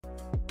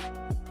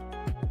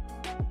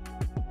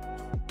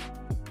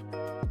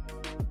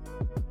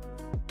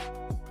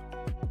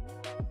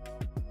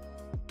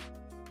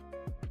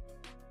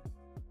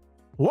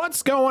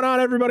What's going on,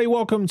 everybody?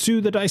 Welcome to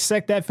the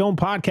Dissect That Film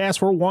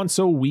podcast, where once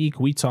a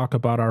week we talk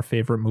about our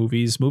favorite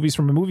movies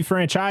from a movie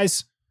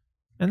franchise,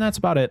 and that's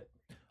about it.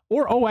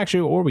 Or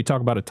we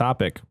talk about a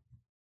topic.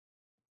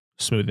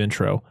 Smooth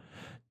intro.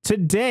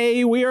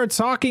 Today we are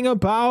talking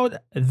about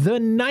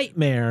The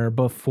Nightmare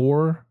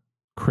Before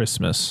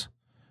Christmas,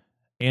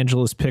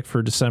 Angela's pick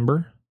for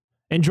December.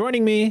 And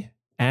joining me,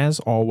 as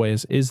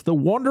always, is the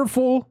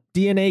wonderful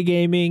DNA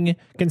Gaming,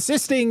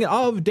 consisting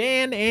of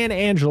Dan and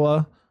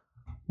Angela.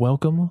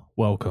 Welcome.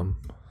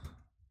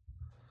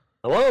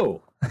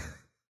 Hello.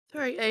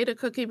 Sorry, I ate a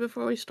cookie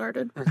before we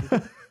started.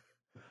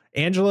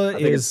 Angela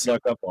is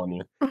stuck up on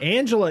you.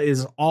 Angela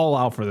is all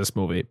out for this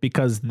movie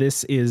because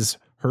this is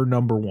her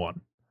number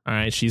one. All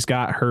right, she's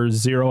got her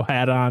Zero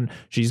hat on.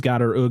 She's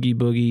got her Oogie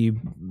Boogie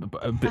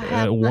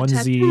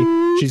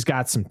onesie. She's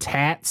got some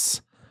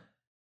tats.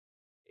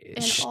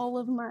 And all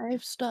of my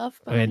stuff.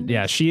 And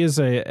yeah, she is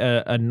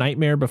a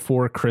Nightmare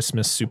Before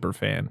Christmas super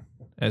fan,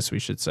 as we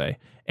should say.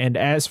 And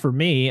as for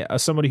me,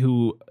 somebody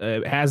who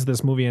has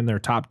this movie in their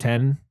top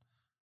 10,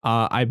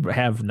 I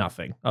have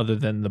nothing other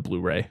than the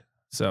Blu-ray.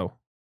 So,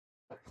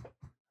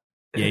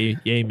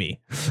 yay me.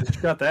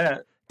 You got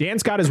that.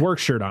 Dan's got his work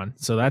shirt on,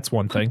 so that's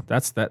one thing.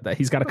 That's that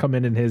he's got to come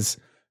in his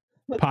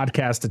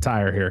podcast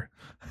attire here,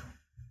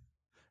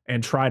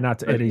 and try not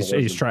to. And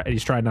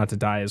he's trying not to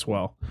die as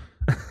well.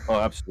 Oh,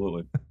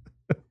 absolutely.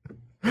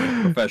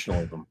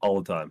 Professionalism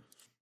all the time.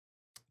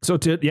 So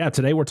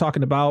today we're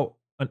talking about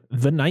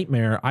The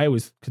Nightmare. I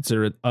always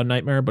consider it a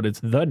nightmare, but it's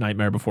The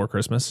Nightmare Before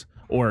Christmas,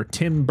 or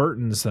Tim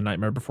Burton's The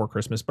Nightmare Before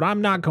Christmas. But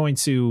I'm not going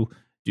to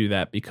do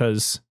that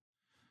because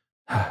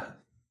I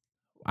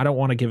don't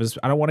want to give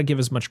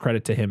as much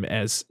credit to him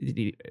as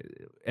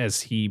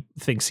he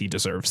thinks he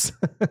deserves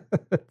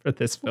for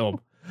this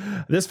film.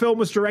 This film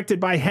was directed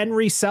by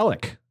Henry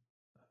Selick,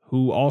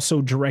 who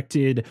also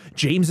directed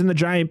James and the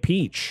Giant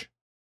Peach,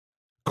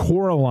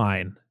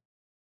 Coraline,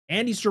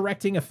 and he's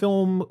directing a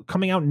film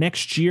coming out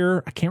next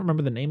year. I can't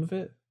remember the name of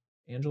it.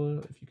 Angela,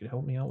 if you could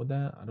help me out with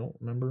that. I don't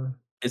remember.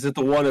 Is it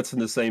the one that's in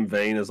the same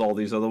vein as all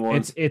these other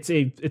ones? It's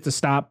a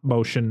stop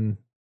motion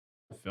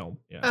film.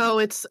 Yeah. Oh,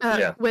 it's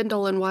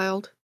Wendell and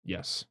Wild.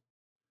 Yes.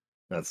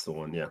 That's the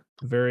one, yeah.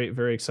 Very,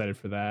 very excited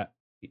for that.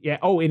 Yeah.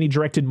 Oh, and he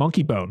directed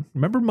Monkey Bone.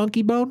 Remember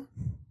Monkey Bone?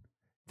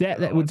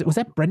 Was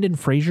that Brendan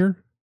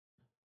Fraser?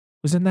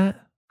 Was in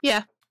that?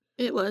 Yeah,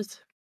 it was.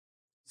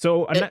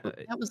 So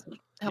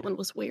that one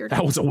was weird.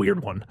 That was a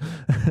weird one.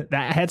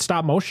 That had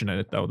stop motion in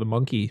it though. The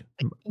Monkey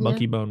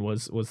Bone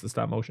was the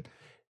stop motion.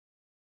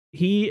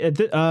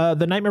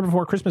 The Nightmare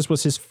Before Christmas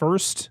was his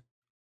first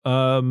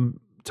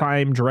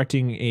time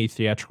directing a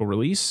theatrical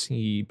release.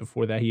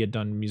 Before that he had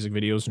done music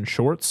videos and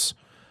shorts.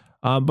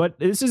 But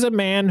this is a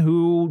man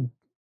who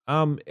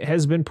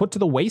has been put to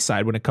the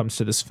wayside when it comes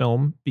to this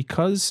film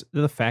because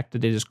of the fact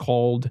that it is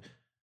called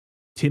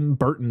Tim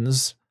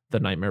Burton's The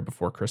Nightmare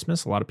Before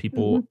Christmas. A lot of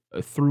people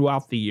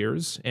throughout the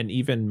years, and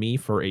even me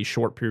for a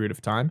short period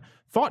of time,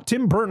 thought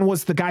Tim Burton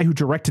was the guy who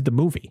directed the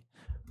movie,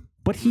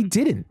 but he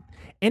didn't.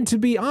 And to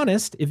be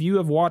honest, if you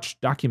have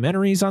watched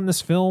documentaries on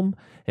this film,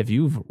 if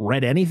you've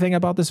read anything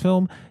about this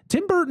film,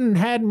 Tim Burton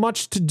had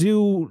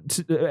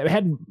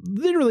had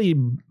literally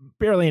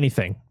barely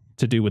anything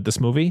to do with this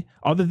movie,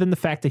 other than the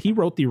fact that he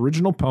wrote the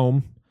original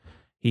poem.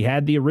 He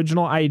had the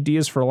original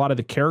ideas for a lot of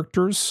the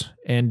characters,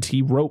 and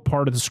he wrote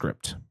part of the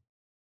script.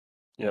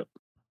 Yep.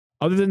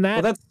 Other than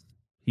that,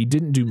 he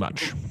didn't do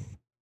much.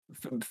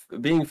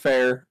 Being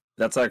fair,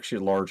 that's actually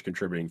a large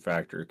contributing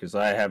factor because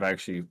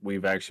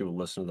we've actually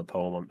listened to the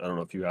poem. I don't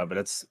know if you have, but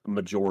it's a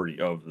majority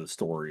of the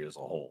story as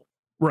a whole.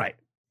 Right.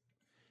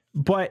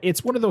 But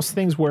it's one of those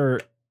things where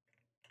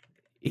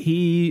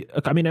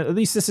at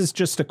least this is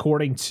just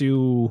according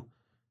to,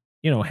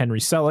 Henry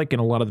Selick and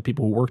a lot of the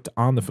people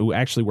who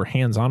actually were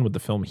hands-on with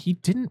the film. He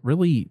didn't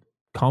really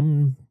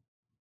come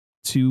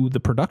to the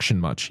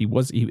production much.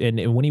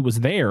 And when he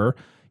was there,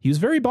 he was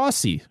very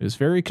bossy. He was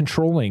very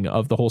controlling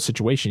of the whole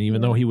situation,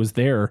 even though he was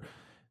there.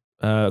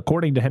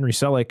 According to Henry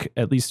Selick,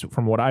 at least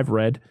from what I've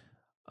read,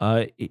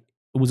 it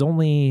was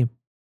only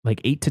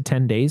like 8 to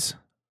 10 days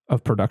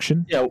of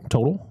production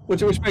total.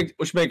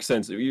 Which makes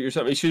sense.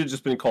 It should have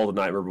just been called A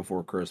Nightmare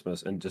Before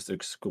Christmas and just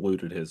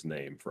excluded his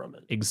name from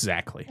it.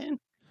 Exactly.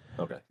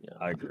 Okay, yeah,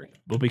 I agree.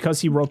 Well,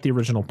 because he wrote the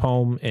original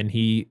poem, and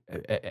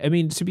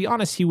to be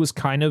honest, he was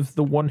kind of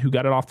the one who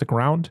got it off the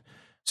ground.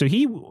 So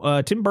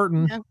Tim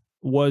Burton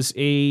was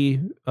he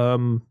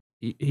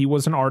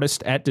was an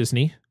artist at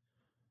Disney,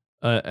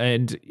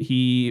 and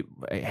he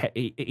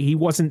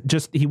wasn't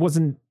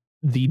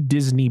the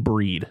Disney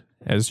breed,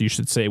 as you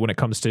should say, when it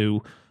comes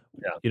to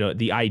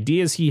the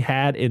ideas he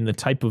had in the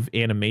type of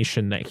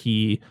animation that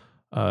he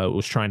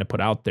was trying to put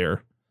out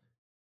there.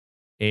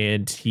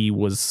 And he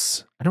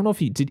was, I don't know if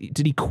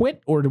did he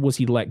quit or was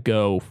he let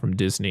go from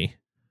Disney?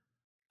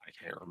 I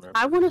can't remember.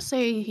 I want to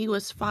say he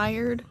was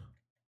fired,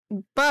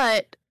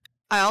 but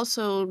I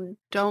also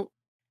don't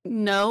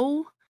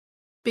know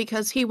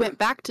because he went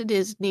back to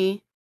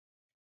Disney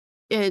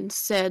and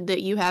said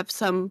that you have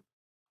some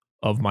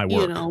of my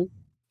work.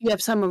 you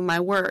have some of my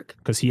work.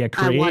 Because he had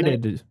I want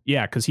it. created,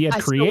 because he had I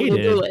still wanna do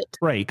created, it.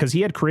 right? Because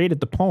he had created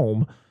the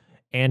poem,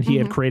 and he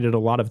had Mhm. created a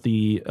lot of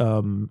the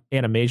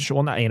animation,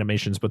 well, not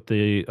animations, but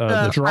the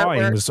Artwork.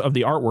 drawings of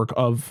the artwork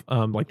of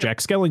like Jack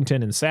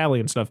Skellington and Sally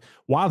and stuff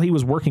while he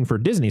was working for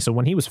Disney. So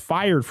when he was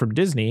fired from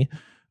Disney,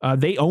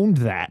 they owned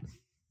that.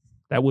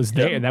 That was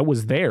Yep. there. That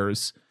was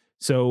theirs.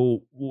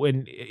 So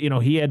when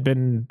he had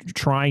been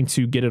trying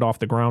to get it off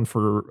the ground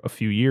for a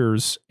few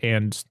years,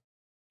 and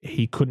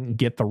he couldn't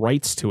get the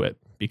rights to it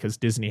because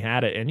Disney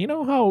had it. And you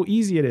know how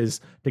easy it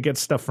is to get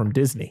stuff from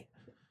Disney.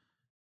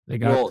 They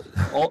got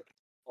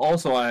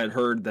Also, I had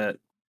heard that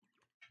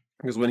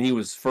because when he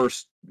was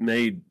first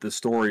made, the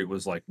story, it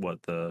was like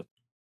what, the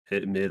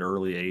mid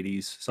early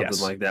 80s, something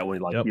Yes. like that, when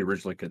Yep. he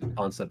originally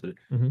concepted it.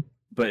 Mhm.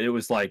 But it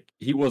was like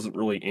he wasn't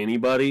really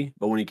anybody.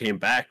 But when he came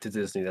back to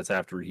Disney, that's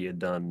after he had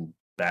done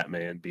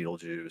Batman,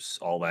 Beetlejuice,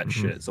 all that Mhm.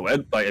 shit. So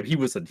like, he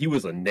was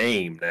a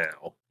name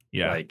now.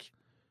 yeah. Like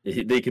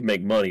they could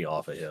make money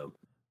off of him.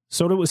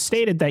 So it was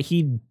stated that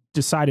he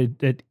decided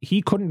that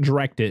he couldn't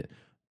direct it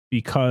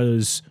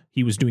because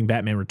he was doing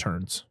Batman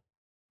Returns,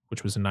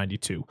 which was in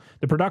 92.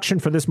 The production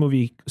for this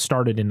movie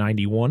started in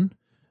 91.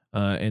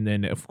 And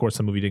then, of course,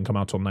 the movie didn't come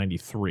out till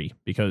 93.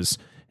 Because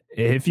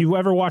if you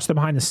ever watch the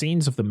behind the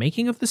scenes of the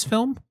making of this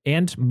film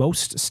and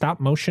most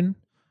stop motion,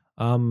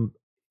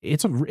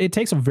 it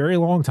takes a very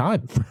long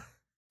time.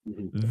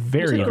 Mhm.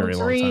 Very, It took very him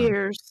long 3 time.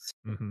 years.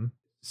 Mm-hmm.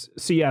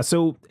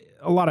 So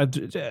a lot of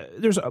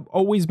there's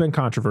always been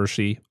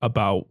controversy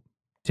about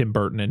Tim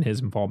Burton and his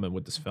involvement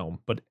with this film,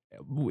 but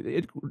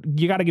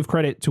you got to give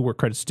credit to where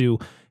credit's due.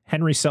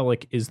 Henry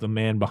Selick is the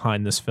man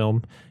behind this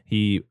film.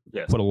 He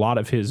Yes. put a lot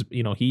of his,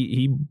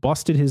 he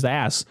busted his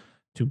ass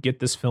to get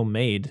this film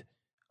made,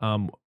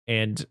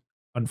 and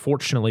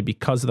unfortunately,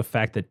 because of the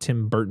fact that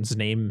Tim Burton's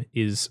name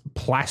is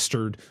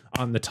plastered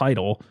on the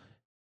title,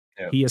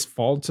 he has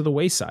fallen to the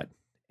wayside.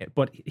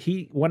 But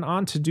he went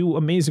on to do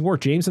amazing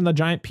work. James and the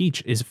Giant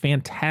Peach is a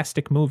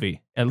fantastic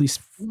movie. At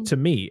least to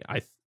me,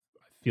 I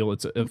feel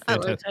it's a I like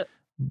fantastic,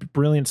 it.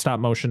 brilliant stop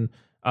motion.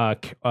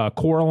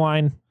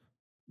 Coraline,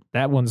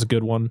 that one's a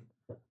good one.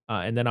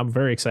 And then I'm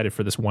very excited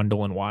for this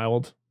Wendell and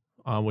Wild,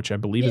 which I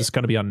believe is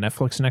going to be on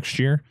Netflix next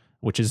year,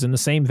 which is in the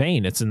same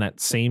vein. It's in that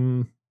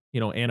same,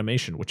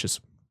 animation, which is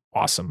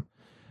awesome.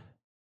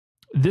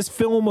 This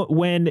film,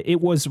 when it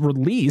was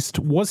released,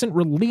 wasn't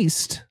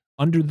released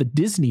under the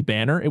Disney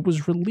banner. It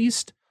was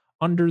released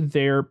under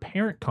their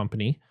parent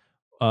company,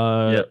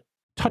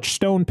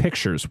 Touchstone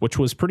Pictures, which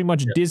was pretty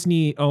much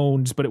Disney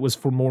owned, but it was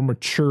for more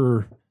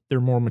mature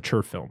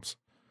films.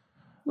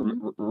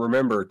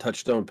 Remember,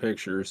 Touchstone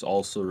Pictures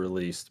also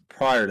released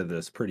prior to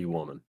this Pretty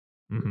Woman.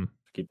 Mm-hmm.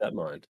 Keep that in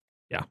mind.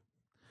 Yeah.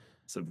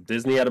 So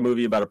Disney had a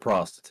movie about a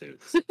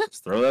prostitute.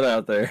 Just throw that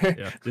out there.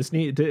 Yeah.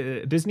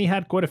 Disney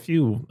had quite a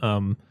few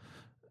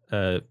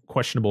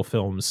questionable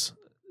films,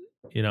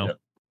 Yep.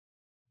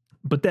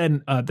 But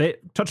then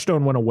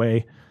Touchstone went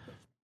away,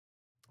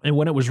 and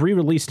when it was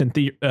re-released in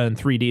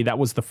 3D, that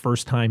was the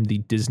first time the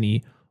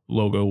Disney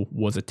logo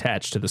was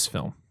attached to this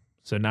film.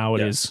 So now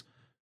it is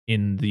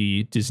in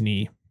the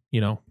Disney,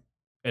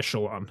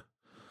 echelon.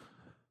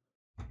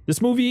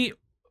 This movie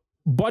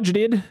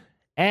budgeted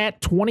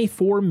at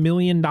 $24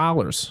 million,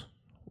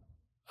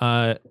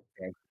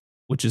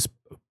 which is,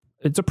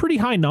 it's a pretty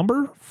high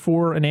number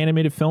for an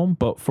animated film,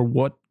 but for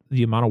what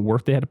the amount of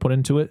work they had to put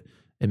into it,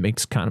 it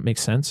makes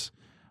sense.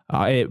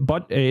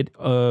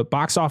 But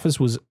box office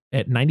was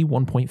at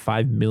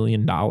 $91.5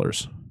 million,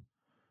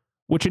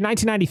 which in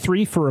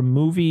 1993 for a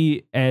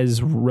movie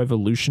as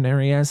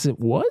revolutionary as it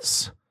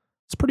was,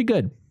 it's pretty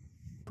good.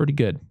 Pretty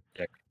good.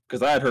 Yeah,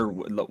 because I had heard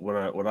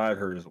what I had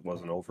heard is it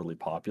wasn't overly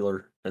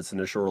popular its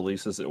initial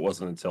releases. It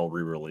wasn't until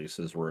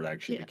re-releases where it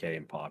actually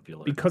became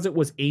popular. Because it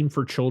was aimed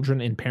for children,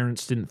 and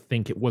parents didn't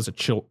think it was a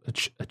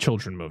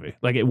children movie.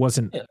 Like it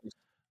wasn't. Yeah.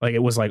 Like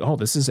it was like, oh,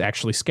 this is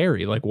actually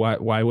scary. Like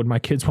why would my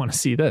kids want to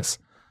see this?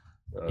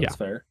 That's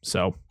fair.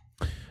 So,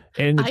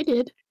 and I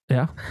did.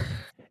 yeah.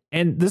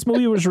 And this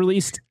movie was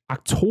released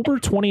October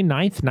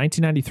 29th,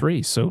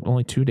 1993. So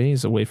only 2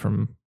 days away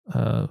from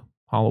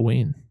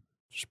Halloween.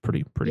 It's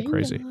pretty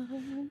crazy.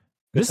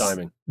 Good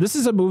timing. This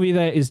is a movie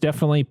that is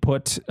definitely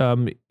put.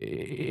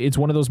 It's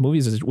one of those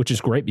movies which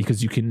is great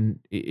because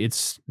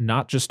it's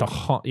not just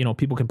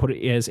people can put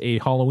it as a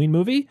Halloween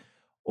movie,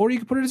 or you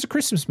can put it as a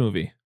Christmas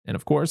movie. And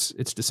of course,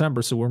 it's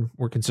December, so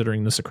we're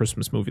considering this a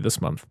Christmas movie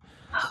this month.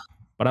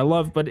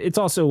 But it's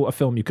also a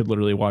film you could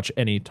literally watch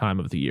any time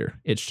of the year.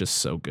 It's just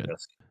so good.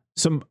 Yes.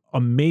 Some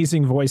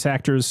amazing voice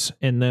actors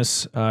in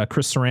this.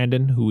 Chris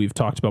Sarandon, who we've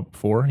talked about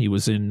before, he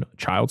was in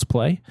Child's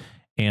Play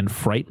and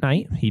Fright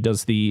Night. He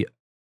does the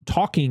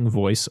talking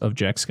voice of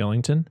Jack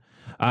Skellington.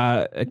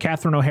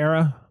 Catherine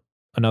O'Hara,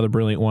 another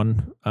brilliant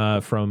one.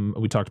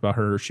 We talked about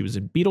her. She was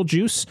in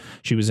Beetlejuice.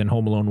 She was in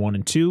Home Alone 1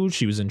 and 2.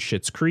 She was in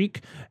Schitt's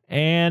Creek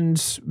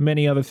and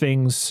many other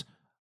things.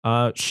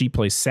 She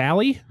plays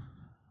Sally.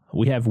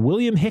 We have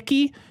William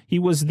Hickey. He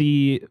was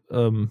the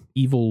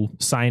evil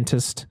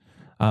scientist.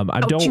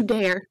 Don't you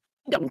dare.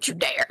 Don't you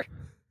dare.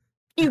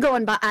 You're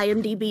going by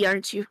IMDb,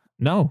 aren't you?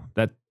 No,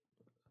 that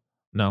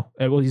No.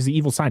 Well, he's the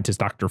evil scientist,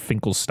 Dr.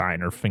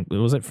 Finkelstein, or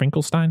was it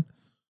Finkelstein?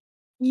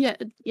 Yeah.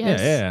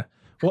 Yes. Yeah.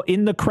 Well,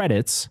 in the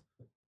credits,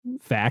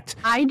 fact,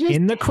 I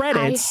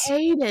credits,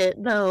 hate it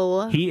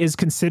though. he is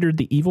considered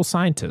the evil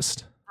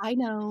scientist. I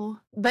know,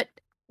 but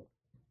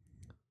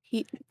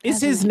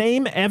is his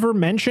name ever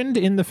mentioned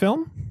in the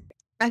film?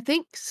 I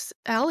think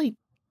Allie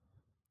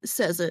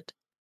says it.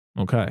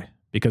 Okay,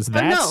 because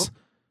that's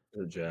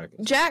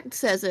Jack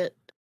says it.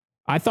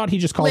 I thought he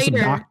just calls him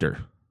Doctor.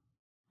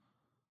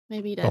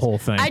 Maybe he does. The whole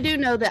thing. I do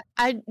know that.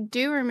 I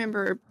do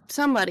remember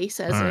somebody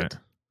says it.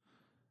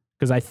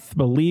 Because I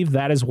believe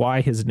that is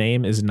why his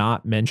name is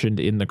not mentioned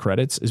in the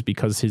credits, is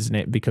because his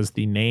name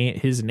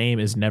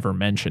is never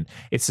mentioned.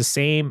 It's the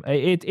same.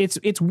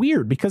 It's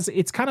weird because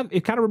it kind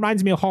of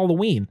reminds me of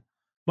Halloween.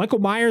 Michael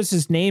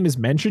Myers' name is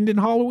mentioned in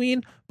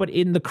Halloween, but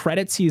in the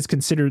credits he's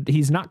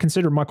not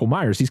considered Michael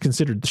Myers. He's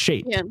considered the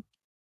Shape. Yeah.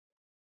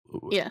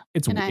 Yeah.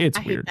 It's I weird.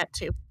 hate that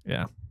too.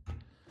 Yeah.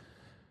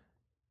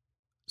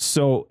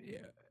 So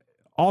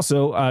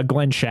also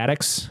Glenn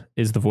Shaddix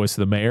is the voice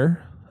of the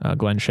mayor.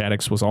 Glenn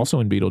Shaddix was also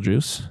in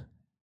Beetlejuice.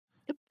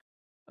 Yep.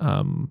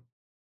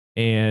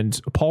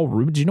 And Paul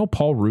Rubens. Do you know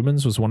Paul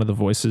Rubens was one of the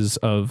voices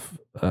of?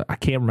 I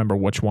can't remember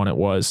which one it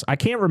was. I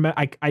can't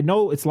remember. I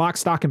know it's Lock,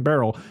 Stock, and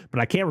Barrel,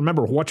 but I can't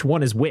remember which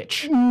one is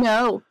which.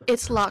 No,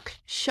 it's Lock,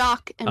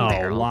 Shock, and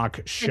Barrel. Oh,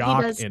 Lock,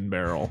 Shock, and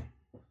Barrel.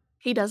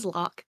 He does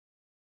Lock.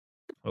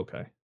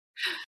 Okay.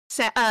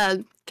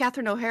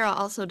 Catherine O'Hara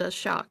also does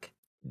Shock.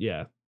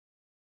 Yeah.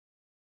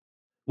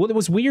 Well, it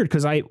was weird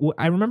because I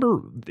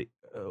remember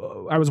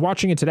I was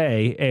watching it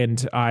today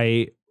and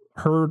I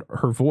heard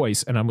her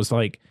voice and I was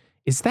like,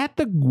 is that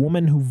the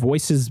woman who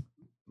voices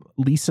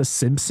Lisa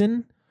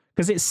Simpson?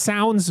 Because it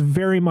sounds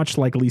very much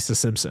like Lisa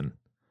Simpson.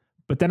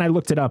 But then I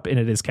looked it up and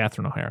it is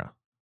Catherine O'Hara.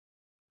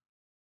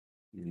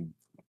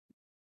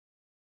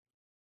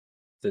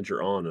 Since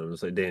you're on, I was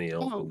say Danny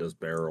Elfman does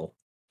Barrel.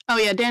 Oh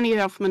yeah, Danny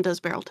Elfman does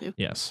Barrel too.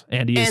 Yes,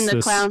 and he is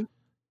the clown.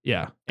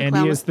 Yeah,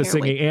 Andy is the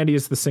singing. Andy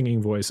is the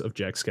singing voice of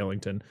Jack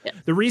Skellington. Yeah.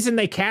 The reason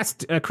they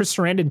cast Chris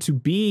Sarandon to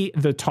be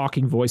the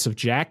talking voice of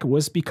Jack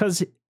was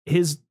because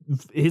his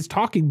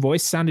talking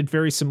voice sounded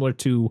very similar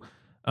to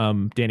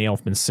Danny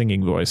Elfman's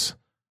singing voice,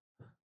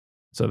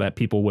 so that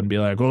people wouldn't be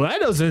like, "Well, that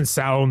doesn't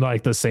sound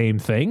like the same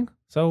thing."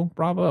 So,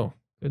 bravo,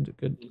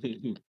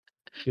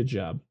 good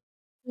job.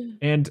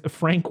 And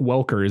Frank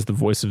Welker is the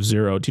voice of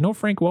Zero. Do you know who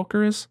Frank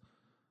Welker is?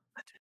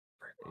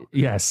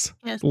 Yes.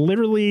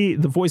 Literally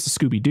the voice of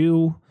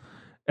Scooby-Doo.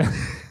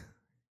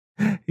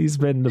 He's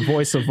been the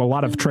voice of a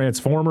lot of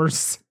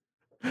Transformers.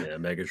 Yeah,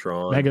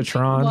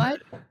 Megatron.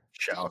 What?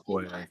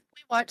 Shockwave. We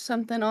watched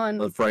something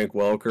on Frank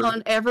Welker.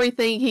 On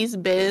everything he's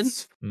been.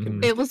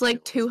 Mm-hmm. It was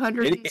like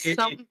 200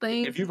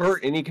 something. If you've heard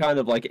any kind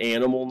of like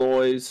animal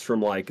noise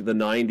from like the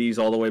 90s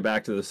all the way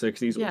back to the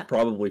 60s, it was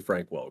probably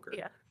Frank Welker.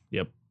 Yeah.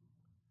 Yep.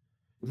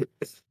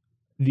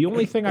 The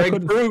only thing I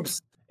couldn't...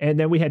 Groups. And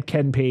then we had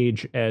Ken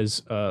Page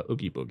as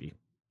Oogie Boogie,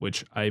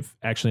 which I've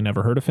actually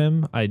never heard of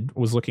him. I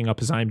was looking up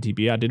his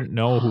IMDb. I didn't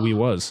know who he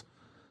was.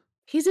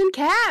 He's in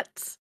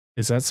Cats.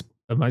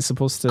 Am I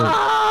supposed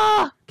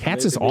to?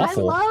 Cats is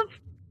awful. I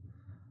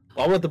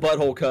want the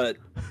butthole cut.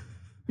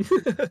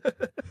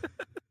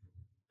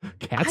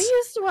 Cats. I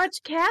used to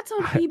watch Cats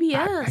on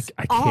PBS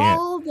I can't.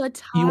 all the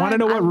time. You want to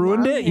know what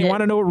ruined it? You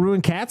want to know what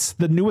ruined Cats?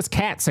 The newest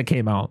Cats that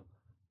came out.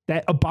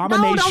 That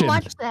abomination. No, don't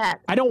watch that.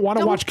 I don't want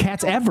to watch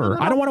Cats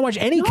ever. I don't want to watch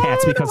any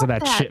Cats because of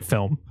that shit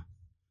film.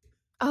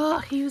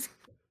 Oh,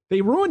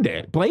 They ruined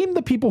it. Blame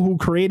the people who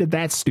created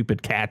that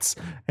stupid Cats.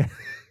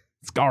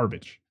 It's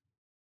garbage.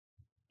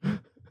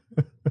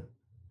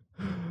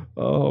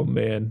 Oh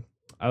man.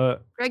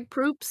 Greg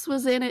Proops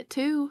was in it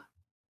too.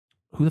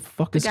 Who the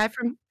fuck is the guy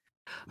from?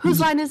 Whose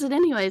line is it,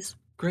 anyways?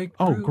 Greg.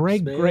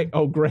 Greg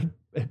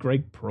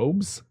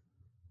Probes.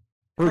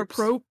 Or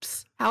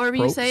Propes, however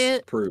you say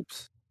it.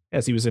 Probes.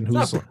 Yes, he was in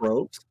Who's Line.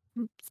 Probes.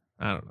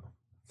 I don't know.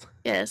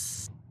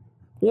 Yes.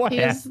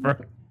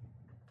 Whatever.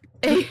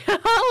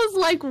 I was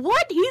like,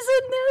 what? He's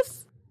in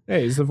this?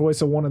 Hey, he's the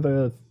voice of one of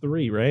the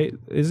three, right?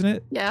 Isn't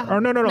it? Yeah. Or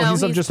no.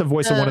 He's just a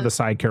voice of one of the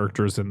side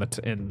characters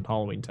in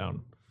Halloween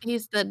Town.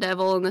 He's the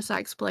devil and the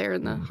sax player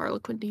and the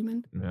Harlequin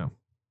demon. Yeah.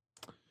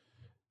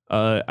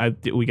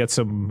 We get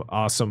some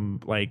awesome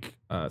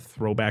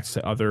throwbacks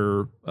to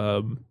other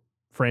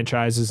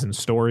franchises and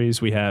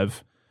stories. We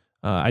have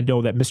I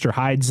know that Mr.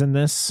 Hyde's in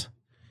this.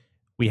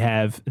 We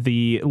have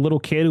the little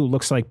kid who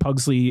looks like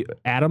Pugsley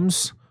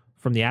Addams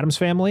from the Addams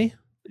Family.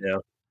 Yeah.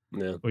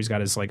 He's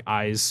got his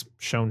eyes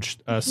sewn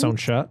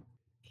shut.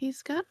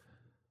 He's got.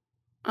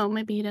 Oh,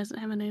 maybe he doesn't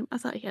have a name. I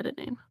thought he had a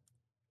name.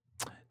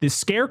 The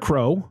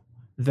Scarecrow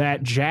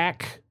that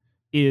Jack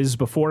is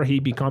before he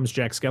becomes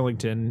Jack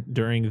Skellington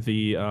during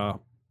the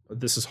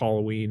 "This Is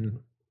Halloween"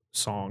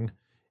 song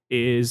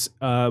is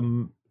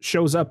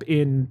shows up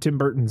in Tim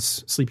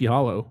Burton's Sleepy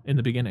Hollow in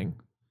the beginning.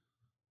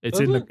 It's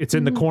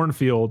in the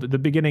cornfield, the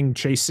beginning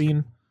chase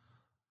scene.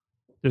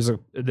 There's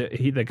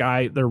the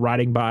guy, they're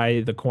riding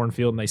by the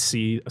cornfield and they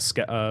see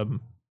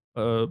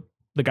the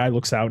guy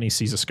looks out and he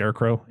sees a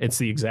scarecrow. It's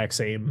the exact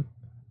same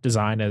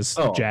design as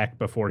Jack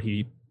before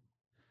he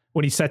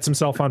When he sets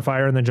himself on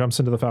fire and then jumps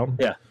into the fountain.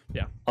 Yeah.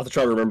 Yeah. I'll have to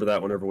try to remember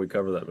that whenever we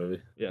cover that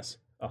movie. Yes.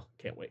 Oh,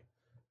 can't wait.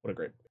 What a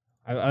great.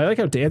 I like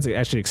how Dan's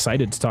actually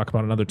excited to talk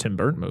about another Tim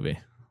Burton movie.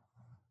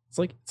 It's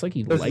like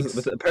he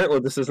likes. Apparently,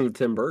 this isn't a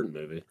Tim Burton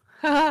movie.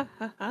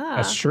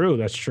 That's true.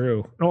 That's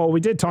true. Well, we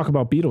did talk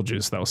about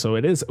Beetlejuice though, so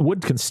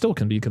it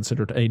can be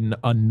considered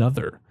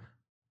another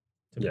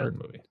Tim Burton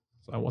movie.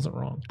 So I wasn't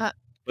wrong.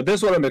 But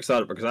this one I'm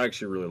excited for because I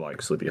actually really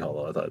like Sleepy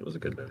Hollow. I thought it was a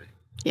good movie.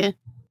 Yeah.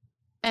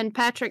 And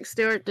Patrick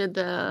Stewart did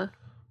the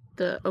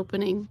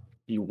opening.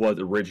 He was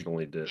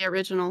originally did. The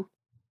original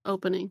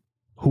opening.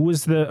 Who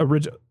was the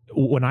original?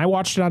 When I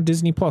watched it on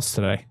Disney Plus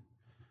today,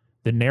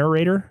 the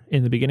narrator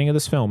in the beginning of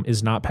this film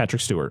is not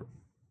Patrick Stewart.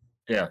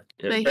 Yeah.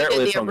 But he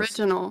did the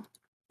original.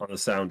 On the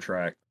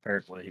soundtrack,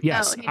 apparently.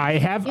 Yes, I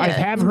have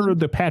heard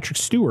the Patrick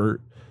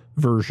Stewart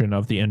version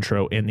of the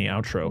intro and the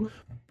outro,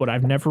 but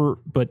I've never.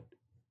 But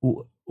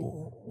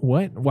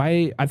what?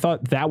 Why? I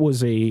thought that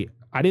was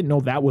I didn't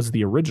know that was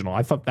the original.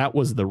 I thought that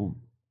was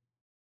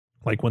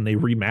like when they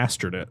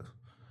remastered it,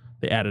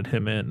 they added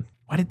him in.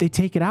 Why did they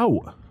take it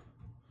out?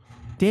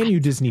 Damn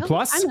you, Disney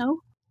Plus! I know.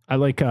 I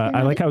like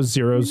how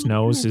Zero's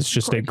nose is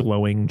just a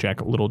glowing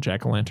little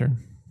jack-o'-lantern.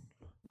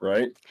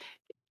 Right.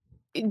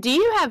 Do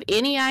you have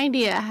any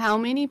idea how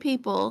many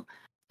people,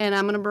 and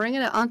I'm going to bring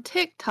it on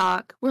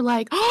TikTok, were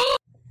like, oh,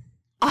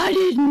 I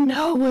didn't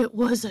know it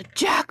was a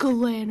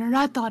jack-o'-lantern.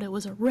 I thought it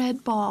was a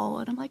red ball.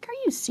 And I'm like, are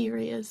you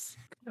serious?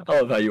 I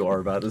love how you are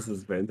about this. This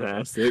is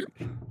fantastic.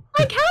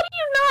 Like, how do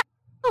you not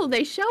know?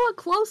 They show a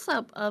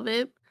close-up of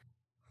it.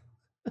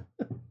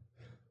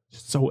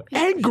 So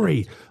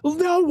angry.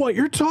 Know what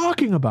you're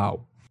talking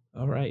about.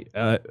 All right.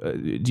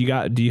 Do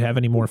you have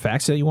any more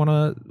facts that you want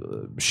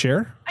to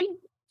share?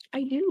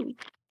 I do.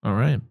 All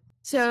right.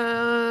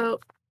 So,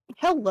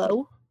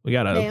 hello. We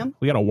got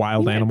a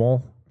wild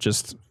animal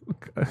just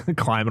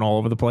climbing all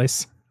over the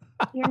place.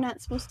 You're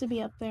not supposed to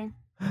be up there,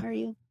 are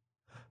you?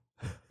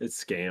 It's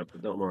Scamp.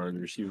 Don't mind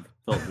her. She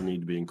felt the need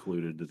to be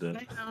included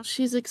today. I know.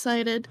 She's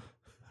excited.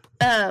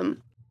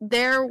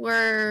 There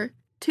were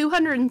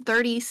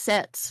 230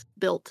 sets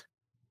built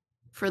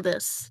for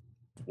this.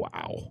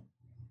 Wow.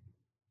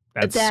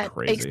 That's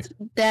crazy.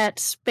 That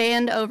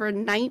spanned over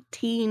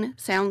 19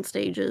 sound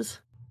stages.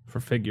 For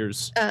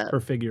figures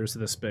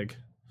this big.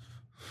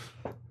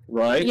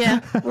 Right? Yeah.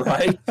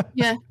 Right?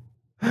 Yeah.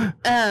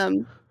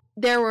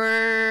 There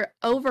were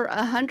over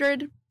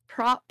 100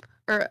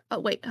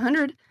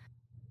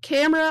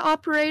 camera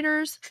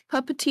operators,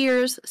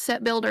 puppeteers,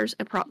 set builders,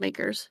 and prop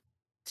makers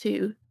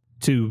to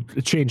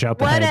change out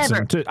the heads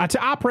and to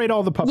operate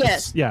all the puppets.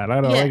 Yes. Yeah,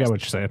 I got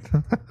what you're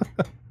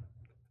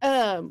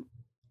saying.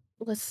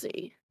 Let's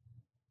see.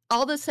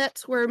 All the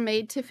sets were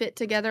made to fit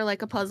together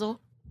like a puzzle.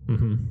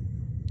 Mm-hmm.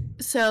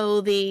 So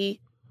the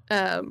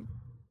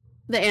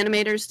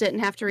animators didn't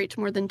have to reach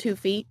more than 2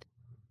 feet.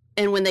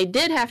 And when they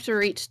did have to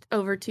reach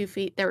over 2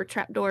 feet, there were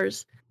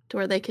trapdoors to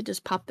where they could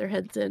just pop their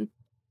heads in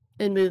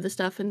and move the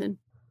stuff and then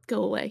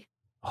go away.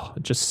 Oh,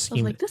 it just seems, I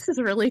was like, this is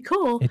really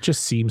cool. It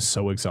just seems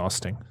so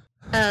exhausting.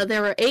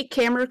 There were 8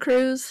 camera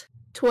crews,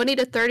 20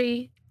 to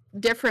 30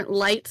 different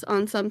lights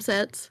on some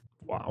sets.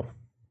 Wow.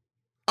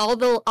 All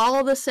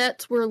the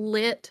sets were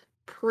lit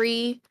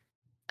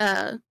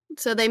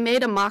so they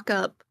made a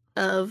mock-up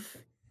of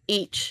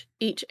each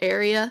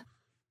area.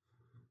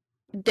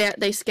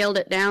 They scaled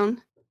it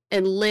down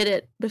and lit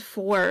it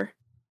before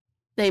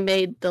they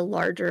made the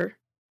larger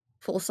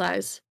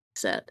full-size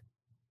set.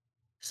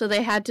 So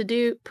they had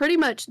to pretty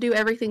much do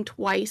everything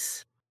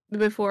twice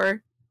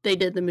before they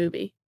did the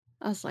movie.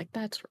 I was like,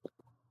 that's really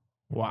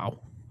wow.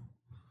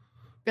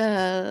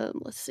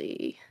 Let's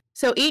see.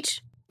 So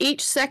each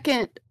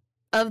second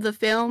of the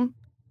film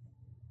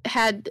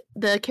had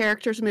the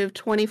characters move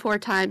 24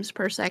 times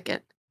per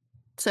second.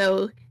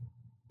 So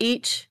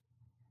each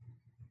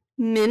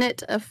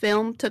minute of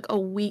film took a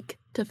week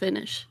to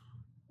finish.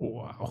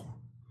 Wow.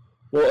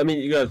 Well, I mean,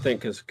 you got to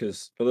think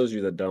because for those of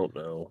you that don't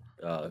know,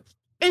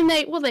 and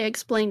they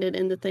explained it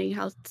in the thing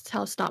how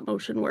stop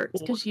motion works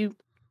because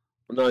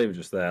not even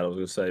just that. I was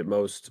going to say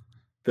most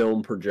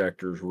film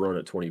projectors run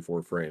at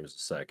 24 frames a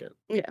second.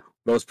 Yeah.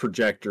 Most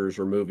projectors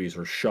or movies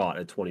are shot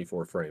at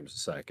 24 frames a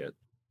second.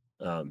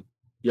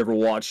 You ever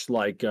watch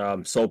like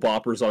soap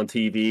operas on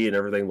TV and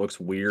everything looks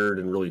weird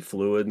and really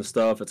fluid and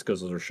stuff? It's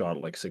because those are shot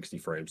at like 60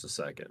 frames a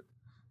second.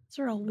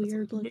 They're all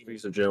weird.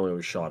 Movies are generally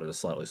always shot at a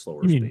slightly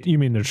slower speed. You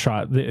mean they're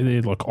shot?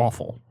 They look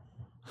awful.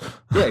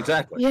 Yeah,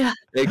 exactly. Yeah,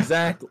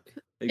 exactly.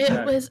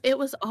 It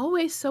was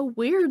always so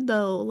weird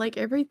though. Like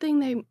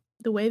everything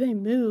the way they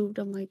moved,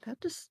 I'm like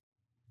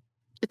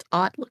it's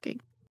odd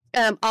looking.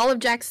 All of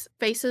Jack's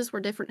faces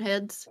were different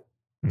heads,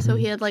 so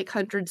he had like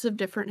hundreds of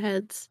different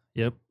heads.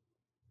 Yep.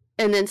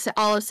 And then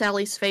all of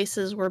Sally's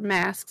faces were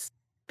masks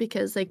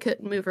because they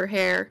couldn't move her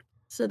hair,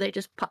 so they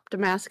just popped a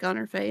mask on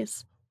her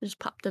face. They just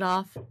popped it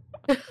off.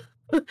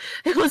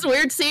 It was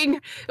weird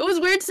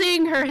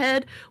seeing her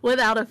head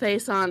without a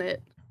face on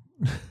it.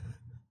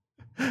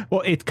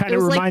 Well, it kind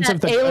of reminds like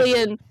of the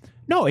alien.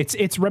 No,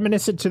 it's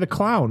reminiscent to the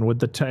clown with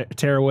the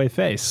tearaway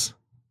face.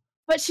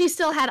 But she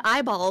still had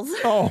eyeballs.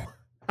 Oh,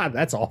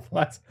 That's awful.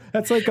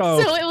 That's like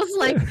So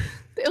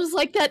it was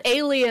like that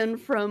alien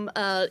from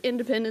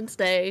Independence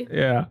Day.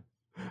 Yeah.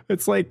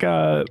 It's like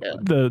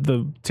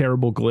the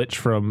terrible glitch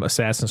from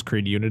Assassin's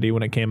Creed Unity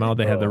when it came out.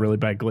 They had the really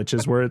bad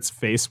glitches where its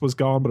face was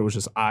gone, but it was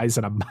just eyes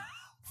and a mouth.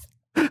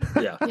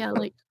 Yeah. Yeah,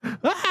 like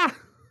Ah!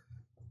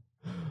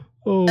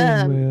 Oh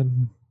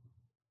man.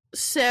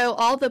 so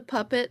all the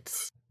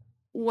puppets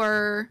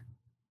were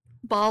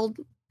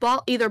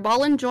either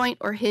ball and joint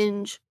or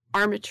hinge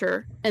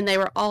armature, and they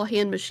were all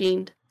hand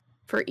machined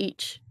for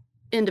each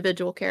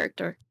individual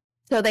character.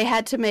 So they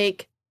had to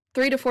make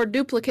 3 to 4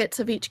 duplicates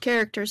of each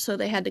character, so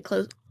they had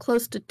to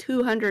close to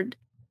 200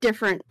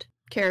 different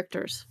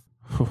characters.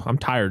 I'm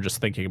tired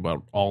just thinking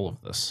about all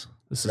of this.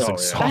 This is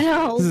exhausting. I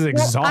know. This is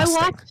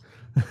exhausting.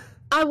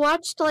 I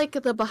watched like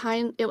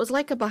it was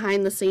like a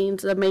behind the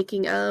scenes, the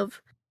making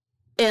of,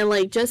 and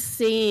like just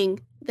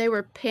seeing they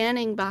were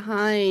panning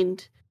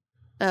behind.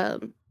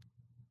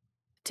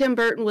 Tim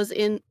Burton was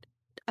in,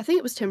 I think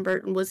it was Tim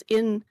Burton was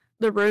in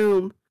the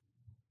room,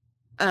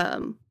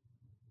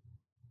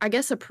 I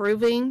guess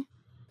approving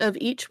of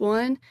each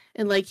one,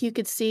 and like you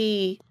could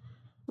see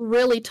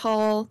really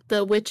tall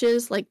the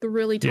witches, like the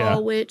really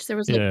tall witch, there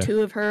was like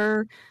 2 of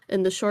her,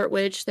 and the short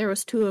witch, there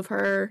was 2 of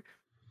her.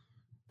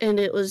 And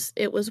it was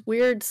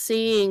weird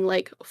seeing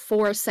like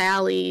 4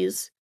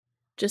 Sallys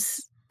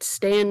just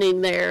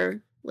standing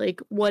there.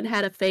 Like one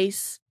had a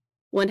face,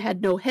 one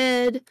had no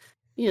head.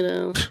 You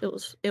know,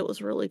 it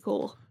was really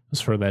cool. It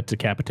was for that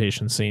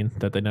decapitation scene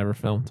that they never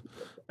filmed.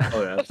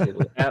 Oh, yeah,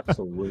 absolutely,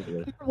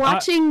 absolutely.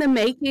 Watching the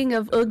making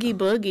of Oogie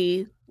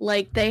Boogie,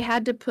 like they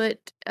had to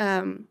put,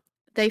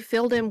 they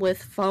filled him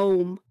with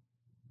foam.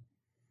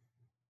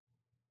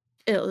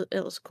 It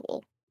was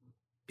cool.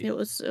 It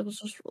was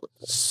just really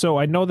cool. So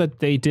I know that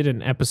they did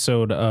an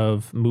episode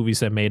of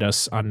Movies That Made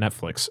Us on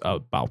Netflix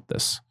about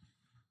this,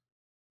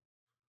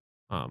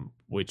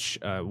 which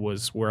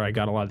was where I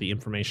got a lot of the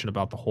information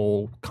about the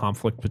whole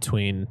conflict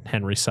between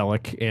Henry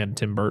Selick and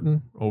Tim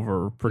Burton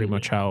over pretty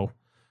much how,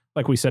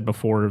 like we said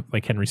before,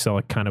 like Henry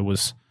Selick kind of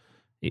was,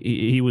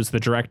 he was the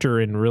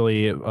director and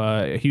really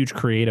a huge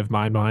creative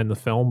mind behind the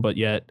film, but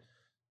yet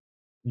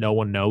no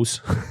one knows,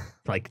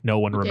 like no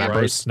one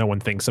remembers, no one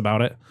thinks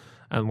about it.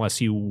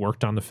 Unless you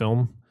worked on the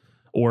film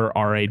or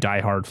are a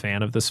diehard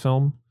fan of this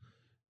film.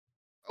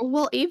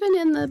 Well, even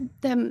in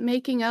the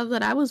making of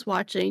that I was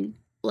watching,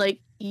 like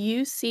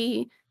you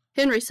see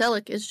Henry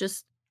Selick is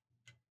just,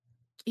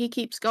 he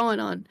keeps going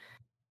on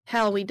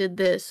how we did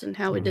this and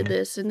how we did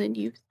this. And then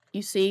you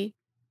see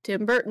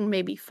Tim Burton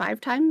maybe 5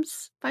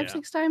 times,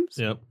 6 times.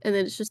 Yep. And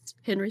then it's just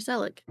Henry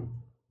Selick.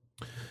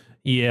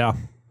 Yeah.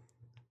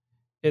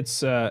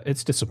 It's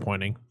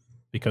disappointing.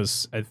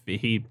 Because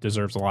he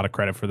deserves a lot of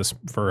credit for this,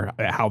 for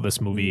how this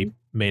movie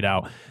made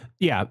out.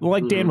 Yeah,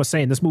 like Dan was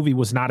saying, this movie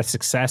was not a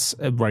success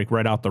like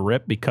right out the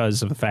rip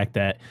because of the fact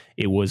that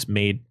it was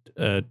made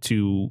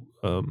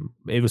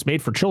it was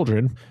made for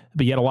children,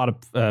 but yet a lot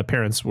of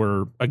parents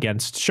were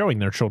against showing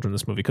their children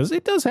this movie because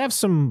it does have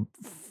some,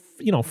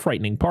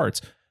 frightening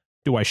parts.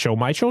 Do I show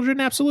my children?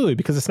 Absolutely,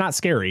 because it's not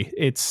scary.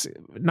 It's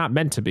not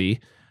meant to be.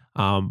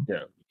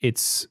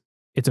 It's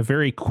a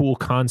very cool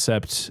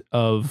concept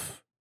of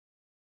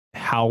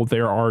how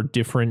there are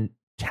different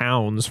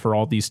towns for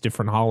all these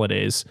different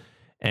holidays.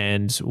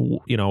 And,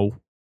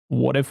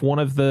 what if one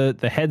of the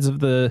heads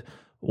of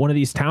one of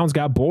these towns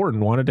got bored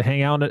and wanted to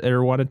hang out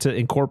or wanted to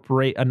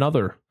incorporate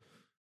another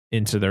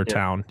into their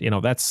town?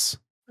 It's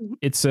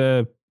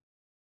a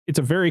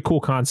very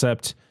cool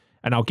concept.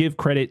 And I'll give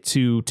credit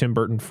to Tim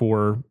Burton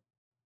for,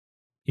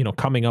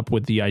 coming up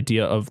with the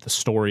idea of the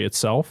story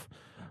itself.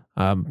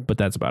 But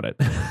that's about it.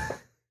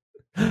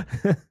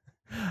 And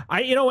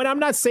I'm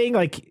not saying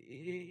like,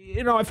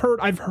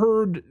 I've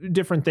heard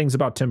different things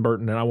about Tim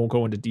Burton, and I won't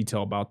go into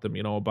detail about them,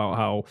 about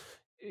how,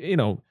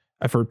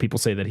 I've heard people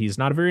say that he's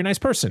not a very nice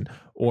person,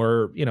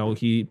 or,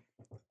 he's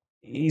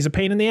a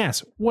pain in the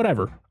ass,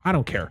 whatever. I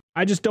don't care.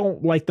 I just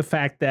don't like the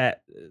fact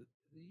that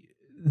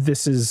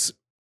this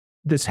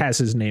has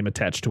his name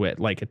attached to it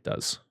like it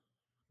does.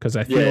 Because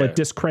I feel it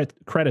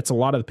discredits a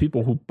lot of the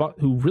people who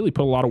really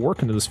put a lot of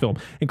work into this film.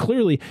 And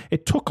clearly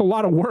it took a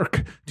lot of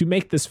work to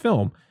make this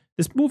film.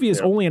 This movie is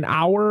only an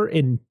hour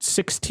and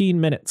 16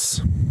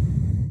 minutes,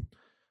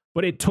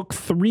 but it took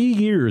 3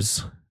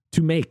 years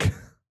to make.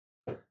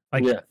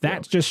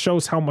 That just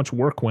shows how much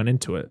work went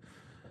into it.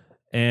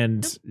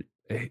 And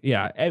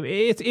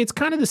it's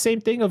kind of the same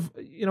thing of,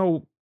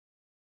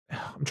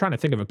 I'm trying to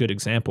think of a good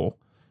example.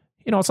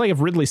 It's like if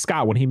Ridley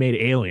Scott, when he made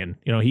Alien,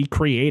 he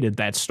created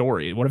that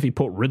story. What if he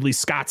put Ridley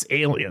Scott's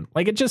Alien?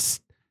 Like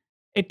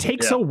it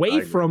takes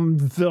away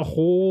from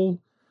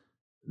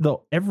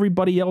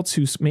everybody else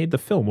who's made the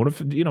film. What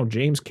if,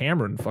 James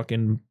Cameron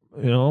fucking,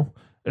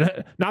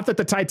 not that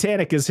the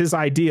Titanic is his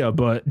idea,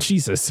 but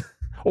Jesus.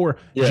 Or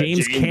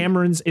James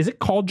Cameron's, is it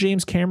called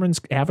James Cameron's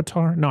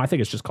Avatar? No, I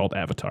think it's just called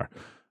Avatar.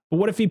 But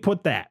what if he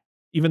put that,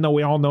 even though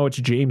we all know it's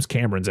James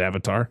Cameron's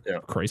Avatar,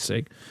 for Christ's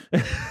sake.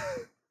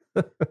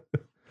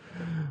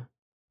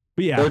 But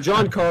Yeah. Well,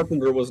 John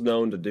Carpenter was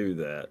known to do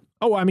that.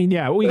 Oh, I mean,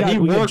 yeah, He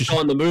worked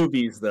on the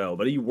movies, though.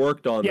 But he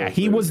worked on. Yeah,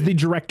 he was the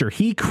director.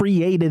 He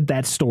created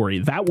that story.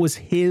 That was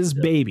his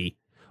baby.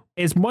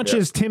 As much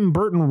as Tim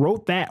Burton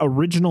wrote that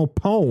original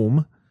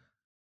poem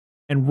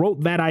and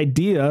wrote that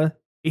idea,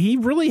 he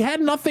really had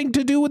nothing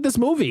to do with this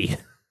movie.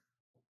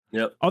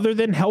 Yep. Other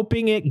than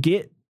helping it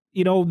get,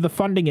 the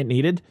funding it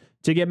needed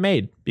to get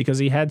made, because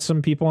he had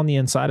some people on the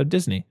inside of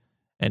Disney,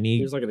 and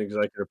he was like an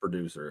executive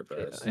producer at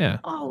best. Yeah.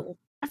 Oh,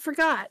 I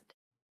forgot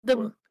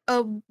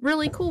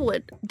really cool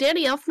one.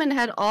 Danny Elfman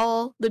had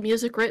all the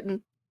music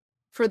written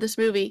for this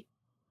movie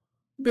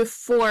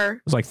before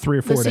it was like 3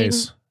 or 4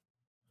 days.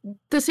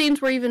 The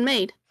scenes were even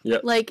made.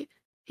 Yep. Like,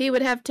 he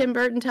would have Tim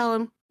Burton tell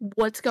him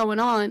what's going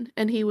on,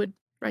 and he would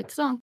write the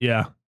song.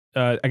 Yeah.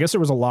 I guess there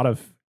was a lot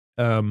of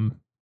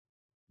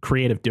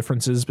creative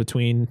differences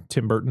between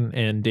Tim Burton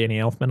and Danny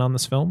Elfman on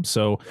this film.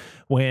 So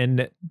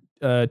when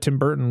Tim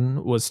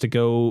Burton was to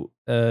go,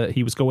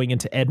 he was going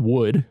into Ed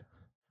Wood,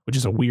 which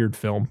is a weird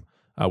film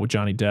with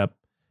Johnny Depp.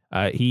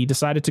 He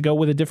decided to go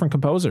with a different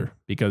composer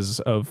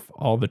because of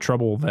all the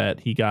trouble that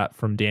he got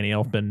from Danny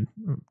Elfman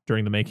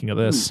during the making of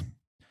this.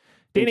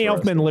 Danny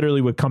Elfman literally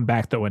would come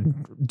back, though,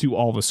 and do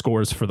all the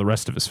scores for the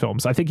rest of his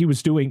films. I think he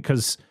was doing,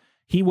 because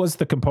he was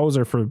the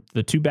composer for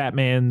the 2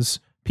 Batmans,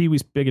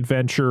 Pee-wee's Big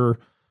Adventure,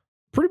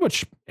 pretty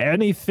much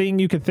anything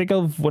you could think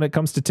of when it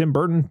comes to Tim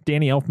Burton.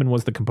 Danny Elfman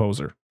was the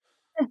composer,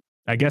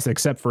 I guess,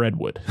 except for Ed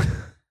Wood.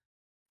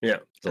 Yeah,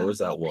 so there's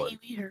that one.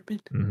 Pee-wee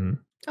Herman. Mm-hmm.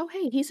 Oh,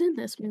 hey, he's in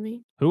this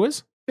movie. Who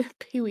is?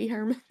 Pee-wee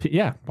Herman.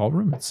 Yeah, Paul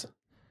Reubens.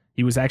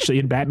 He was actually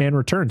in Batman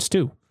Returns,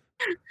 too.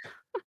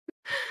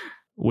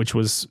 Which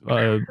was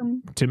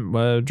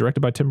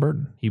directed by Tim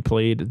Burton. He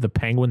played the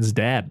Penguin's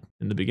dad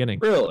in the beginning.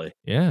 Really?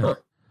 Yeah. Huh.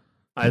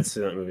 I hadn't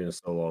seen that movie in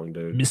so long,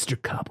 dude. Mr.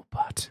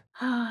 Cobblepot.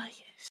 Ah,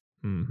 yes.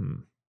 Mm-hmm.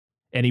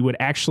 And he would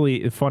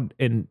actually, fun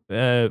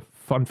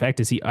fact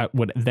is, he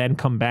would then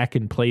come back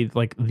and play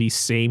like the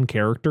same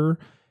character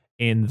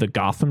in the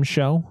Gotham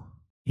show.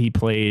 He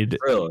played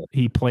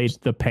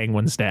the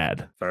Penguin's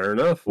dad. Fair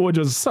enough. Which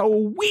is so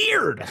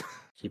weird.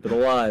 Keep it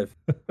alive.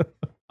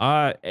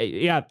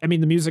 Yeah, I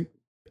mean, the music,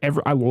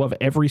 I love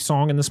every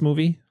song in this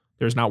movie.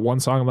 There's not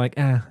one song I'm like,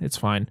 it's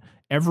fine.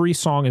 Every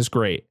song is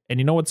great. And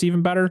you know what's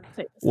even better?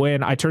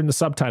 When I turn the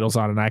subtitles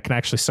on and I can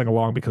actually sing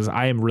along, because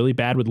I am really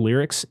bad with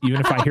lyrics. Even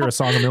if I hear a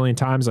song a million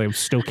times, I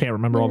still can't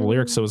remember all the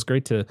lyrics. So it was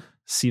great to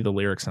see the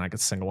lyrics and I could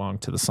sing along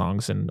to the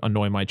songs and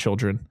annoy my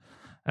children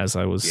as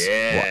I was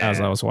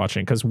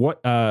watching. Because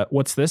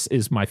What's This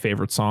is my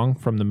favorite song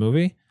from the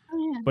movie. Oh,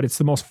 yeah. But it's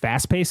the most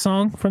fast-paced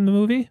song from the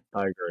movie.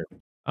 I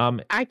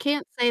agree. I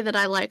can't say that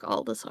I like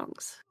all the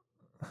songs.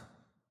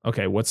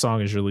 Okay, what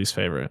song is your least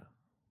favorite?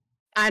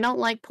 I don't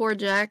like Poor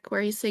Jack,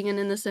 where he's singing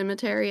in the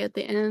cemetery at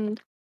the end.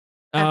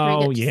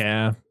 Oh,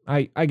 yeah.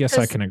 I guess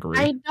I can agree.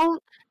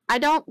 I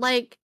don't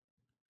like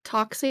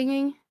talk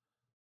singing,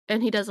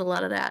 and he does a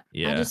lot of that.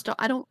 Yeah.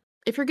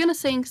 If you're gonna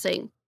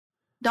sing.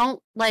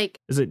 Don't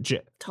Is it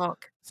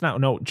talk. It's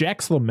not. No,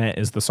 Jack's Lament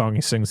is the song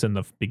he sings in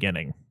the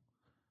beginning.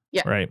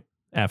 Yeah. Right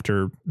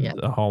after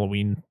the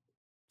Halloween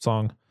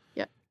song.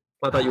 Yeah.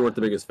 I thought you weren't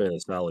the biggest fan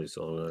of Sally's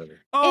song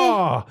either.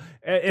 Oh,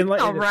 and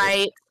all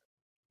right.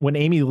 When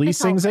Amy Lee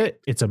sings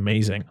it, it's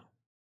amazing.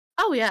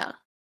 Oh yeah.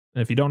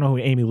 And if you don't know who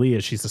Amy Lee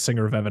is, she's the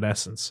singer of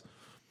Evanescence,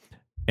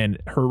 and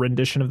her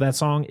rendition of that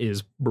song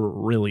is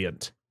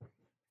brilliant.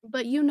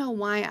 But you know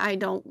why I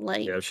don't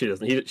like. Yeah, she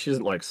doesn't. She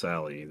doesn't like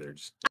Sally either.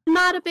 I'm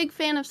not a big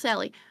fan of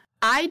Sally.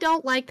 I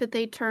don't like that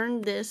they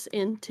turned this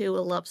into a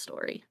love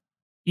story.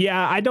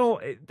 Yeah, I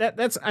don't.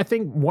 That's I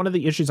think one of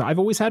the issues I've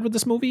always had with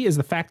this movie is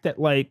the fact that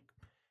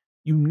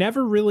you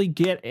never really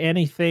get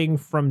anything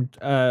from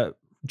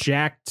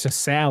Jack to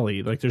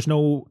Sally. Like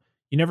you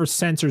never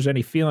sense there's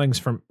any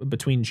feelings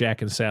between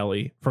Jack and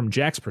Sally from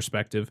Jack's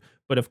perspective.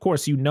 But of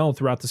course,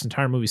 throughout this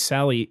entire movie,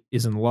 Sally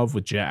is in love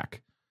with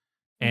Jack.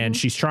 And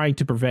she's trying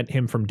to prevent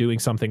him from doing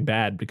something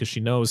bad because she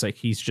knows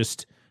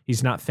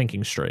he's not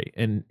thinking straight.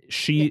 And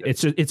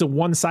it's a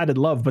one-sided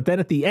love. But then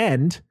at the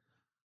end,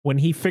 when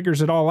he figures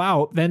it all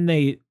out, then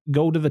they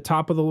go to the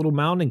top of the little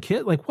mountain and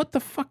kiss. Like, what the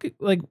fuck?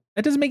 Like,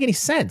 that doesn't make any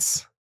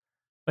sense.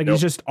 Like, he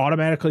just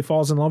automatically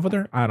falls in love with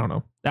her. I don't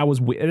know. That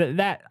was weird.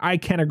 That I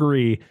can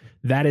agree.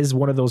 That is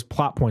one of those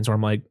plot points where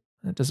I'm like,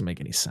 that doesn't make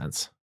any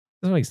sense.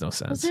 That makes no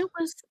sense.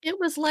 It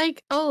was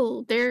like,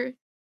 oh, they're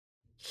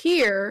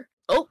here.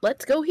 Oh,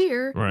 let's go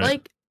here. Right.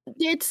 Like,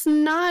 it's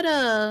not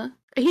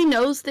he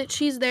knows that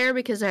she's there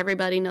because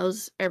everybody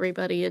knows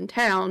everybody in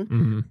town.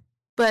 Mm-hmm.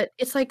 But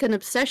it's like an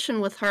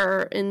obsession with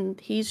her, and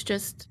he's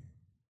just,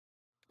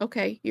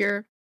 okay,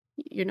 you're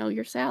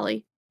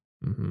Sally.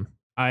 Mm-hmm.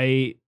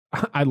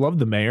 I love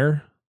the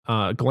mayor,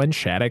 Glenn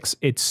Shaddix.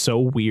 It's so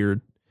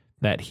weird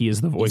that he is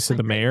the voice of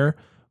the mayor.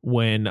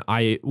 When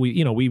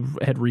we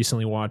had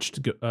recently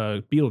watched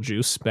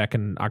Beetlejuice back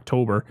in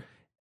October.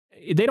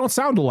 They don't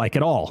sound alike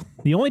at all.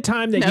 The only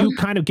time that you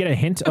kind of get a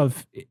hint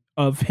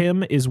of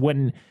him is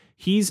when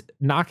he's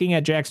knocking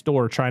at Jack's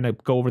door trying to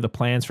go over the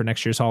plans for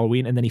next year's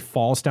Halloween, and then he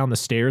falls down the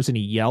stairs and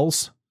he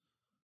yells.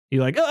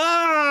 You're like,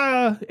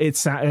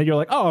 and you're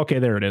like, oh, okay,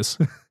 there it is.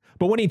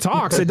 But when he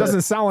talks, it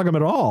doesn't sound like him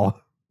at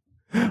all.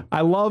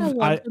 I love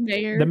the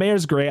mayor. The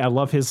mayor's great. I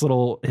love his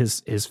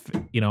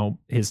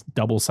his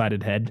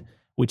double-sided head,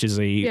 which is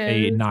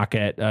a knock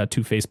at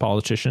two-faced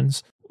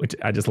politicians, which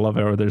I just love.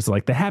 How there's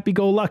like the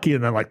happy-go-lucky,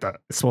 and then like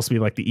it's supposed to be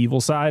like the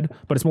evil side,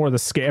 but it's more of the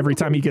scare. Every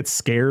time he gets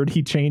scared,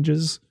 he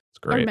changes. It's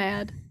great.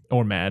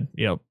 Or mad.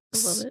 You know, I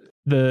love it.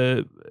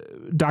 The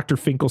Dr.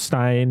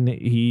 Finkelstein,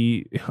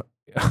 he's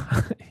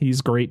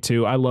great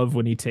too. I love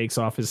when he takes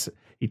off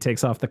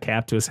the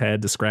cap to his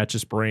head to scratch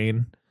his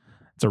brain.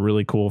 It's a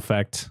really cool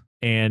effect.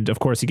 And of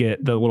course, you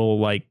get the little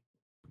like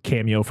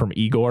cameo from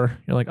Igor.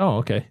 You're like, oh,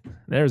 okay.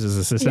 There's his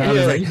assistant.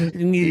 Yeah. Like,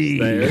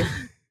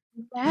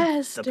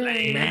 Master.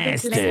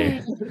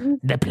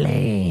 The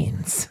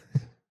planes.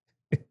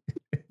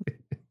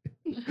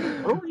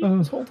 Oh,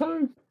 this whole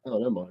time? Oh,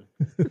 never mind.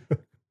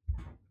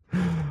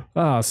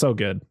 Oh, so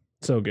good.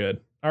 So good.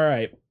 All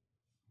right.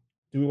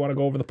 Do we want to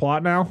go over the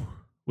plot now?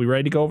 We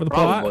ready to go over the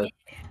plot? Probably.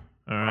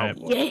 All right.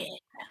 Yeah.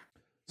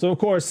 So, of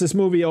course, this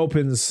movie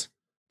opens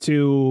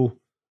to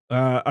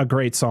a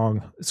great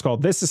song. It's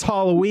called "This Is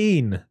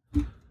Halloween,"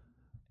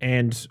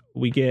 and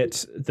we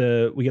get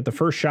the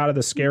first shot of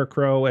the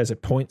scarecrow as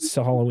it points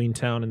to Halloween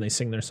Town, and they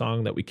sing their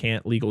song that we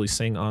can't legally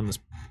sing on this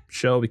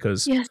show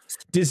because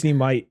Disney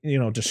might,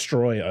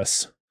 destroy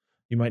us.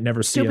 You might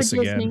never see us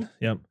again.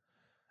 Yep.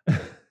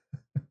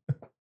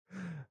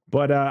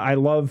 But I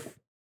love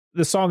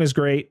the song is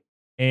great,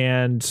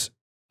 and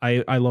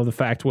I love the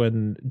fact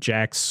when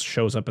Jax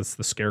shows up as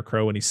the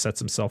scarecrow and he sets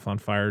himself on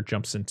fire,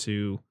 jumps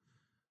into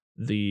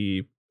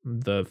the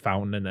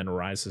fountain, and then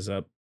rises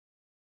up.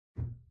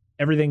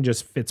 Everything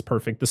just fits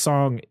perfect. The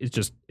song is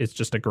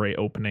just a great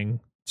opening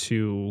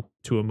to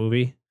a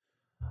movie,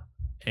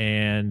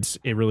 and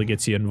it really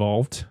gets you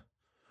involved.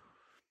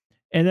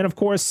 And then, of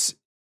course,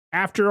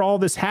 after all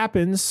this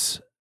happens,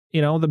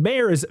 the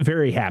mayor is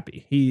very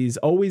happy. He's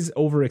always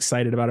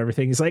overexcited about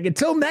everything. He's like,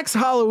 until next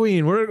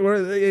Halloween,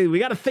 we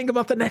got to think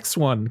about the next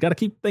one. Got to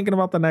keep thinking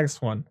about the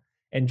next one.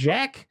 And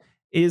Jack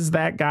is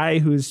that guy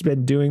who's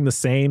been doing the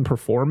same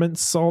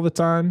performance all the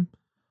time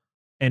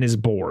and is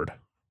bored.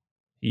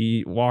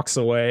 He walks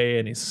away,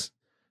 and he's,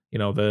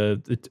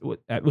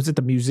 was it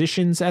the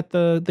musicians at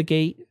the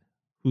gate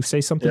who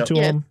say something to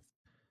him?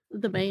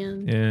 The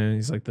band. Yeah,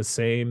 he's like the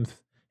same,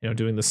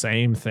 doing the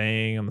same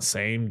thing on the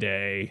same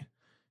day,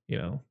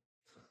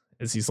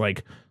 as he's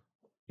like,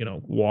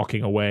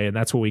 walking away. And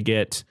that's what we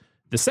get.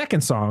 The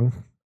second song,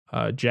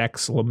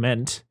 Jack's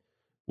Lament,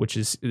 which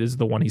is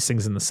the one he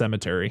sings in the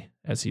cemetery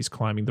as he's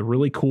climbing the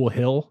really cool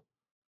hill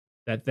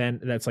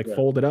that's like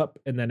folded up,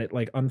 and then it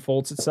like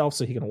unfolds itself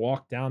so he can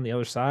walk down the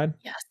other side.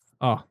 Yes.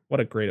 Oh, what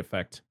a great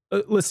effect.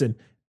 Listen,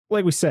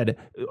 like we said,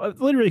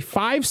 literally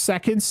 5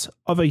 seconds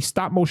of a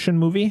stop motion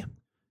movie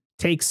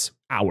takes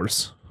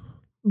hours.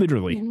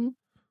 Literally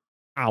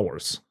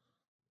hours.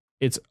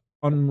 It's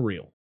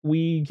unreal.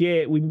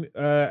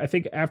 I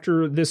think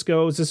after this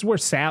goes, this is where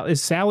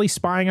Sally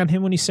spying on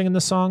him when he's singing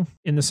the song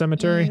in the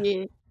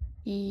cemetery?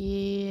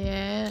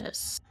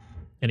 Yes.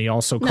 And he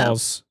also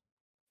calls.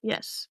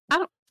 Yes. I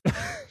don't.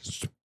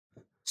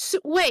 So,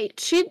 wait,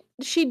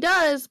 she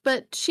does,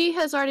 but she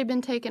has already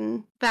been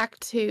taken back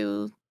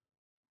to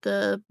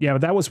the. Yeah,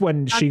 but that was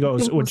when she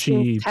goes, when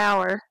she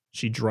tower.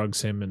 She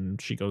drugs him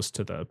and she goes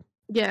to the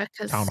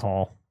town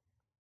hall.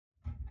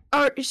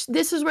 Or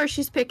this is where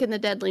she's picking the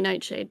deadly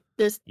nightshade.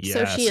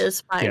 So she is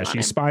spying on him.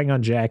 She's spying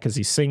on Jack because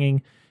he's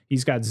singing.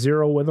 He's got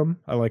Zero with him.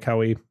 I like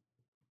how he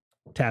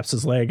taps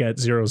his leg at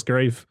Zero's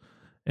grave,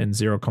 and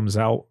Zero comes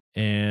out.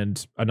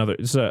 And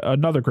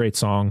another great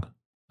song,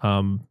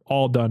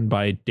 all done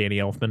by Danny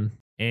Elfman.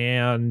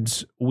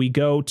 And we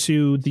go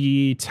to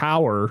the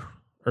tower,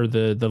 or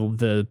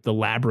the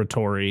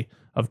laboratory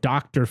of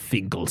Dr.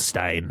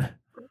 Finkelstein.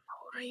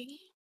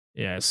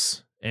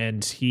 Yes,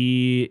 and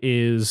he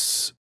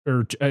is.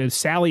 Or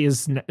Sally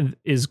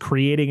is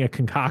creating a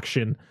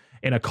concoction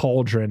in a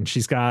cauldron.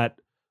 She's got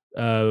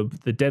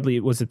the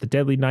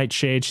deadly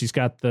nightshade. She's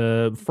got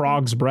the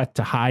frog's breath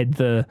to hide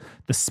the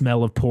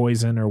smell of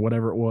poison or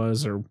whatever it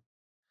was, or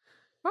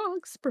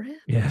frog's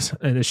breath. Yes,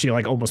 and then she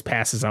like almost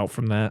passes out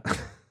from that.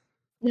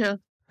 Yeah,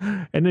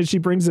 and then she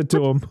brings it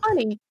to him.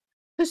 Funny,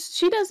 because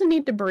she doesn't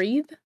need to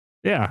breathe.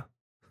 Yeah,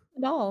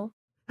 at all.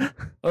 I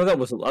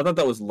thought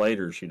that was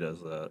later. She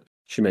does that.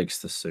 She makes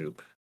the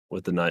soup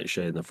with the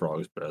nightshade and the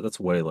frog's breath. That's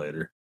way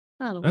later.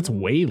 That's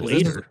way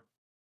later.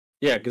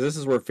 Because this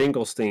is where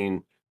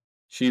Finkelstein,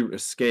 she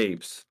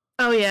escapes.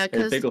 Oh yeah,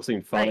 because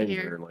Finkelstein finds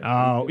her.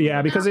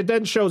 And because it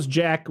then shows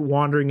Jack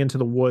wandering into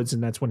the woods,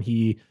 and that's when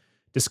he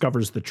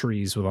discovers the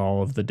trees with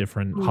all of the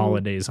different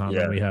holidays on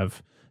them. We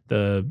have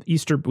the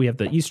Easter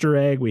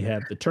egg, we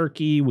have the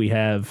turkey, we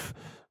have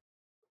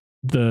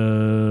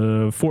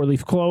the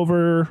 4-leaf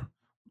clover.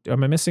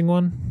 Am I missing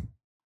one?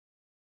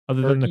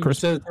 Other than the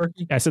Christmas,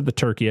 I said the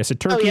turkey. I said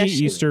turkey,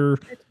 Easter,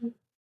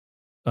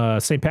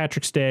 St.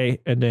 Patrick's Day,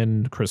 and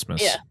then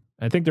Christmas. Yeah.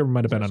 I think there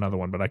might have been another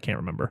one, but I can't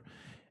remember.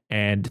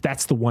 And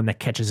that's the one that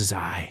catches his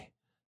eye,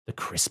 the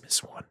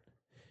Christmas one.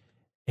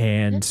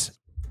 And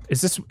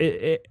is this?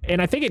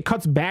 And I think it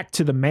cuts back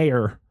to the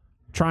mayor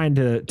trying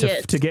to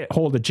get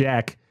hold of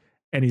Jack,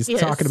 and he's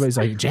talking about. He's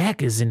like,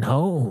 Jack isn't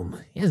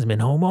home. He hasn't been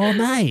home all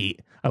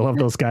night. I love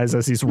those guys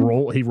as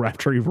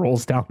after he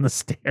rolls down the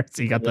stairs.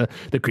 You got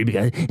the creepy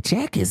guy.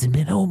 Jack hasn't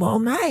been home all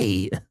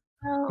night.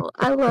 Oh,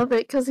 I love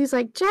it because he's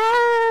like, Jack,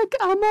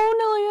 I'm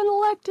only an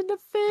elected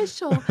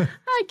official.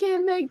 I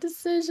can't make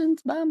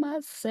decisions by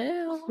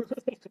myself.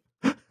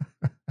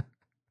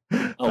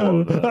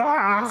 Oh,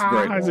 that's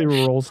great. As he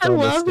rolls down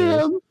the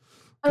stairs.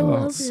 I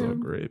love him. So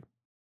great.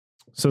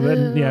 So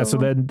then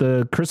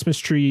the Christmas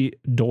tree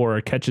door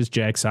catches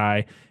Jack's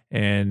eye,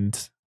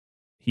 and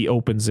he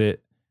opens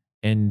it,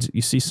 and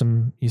you see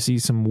some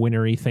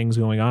wintry things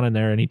going on in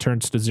there, and he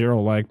turns to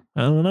Zero like,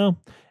 I don't know.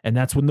 And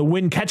that's when the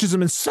wind catches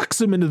him and sucks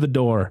him into the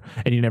door,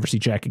 and you never see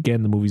Jack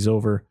again. The movie's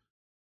over.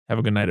 Have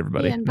a good night,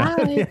 everybody. And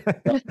bye.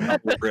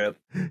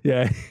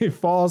 Yeah, he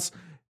falls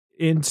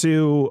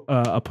into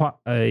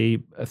a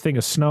thing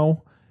of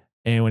snow,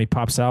 and when he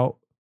pops out,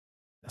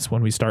 that's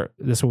when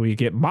we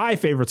get my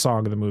favorite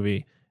song of the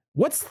movie.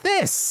 What's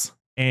this?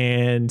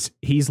 And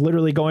he's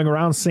literally going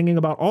around singing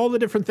about all the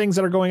different things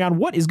that are going on.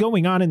 What is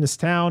going on in this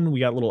town?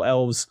 We got little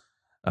elves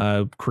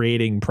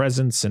creating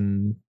presents,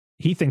 and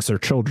he thinks they're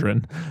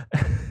children,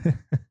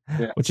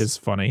 yes. Which is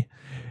funny.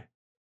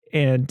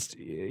 And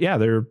yeah,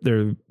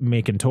 they're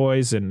making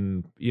toys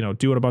and,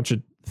 doing a bunch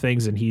of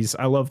things. And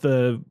I love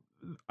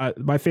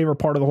my favorite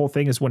part of the whole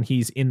thing is when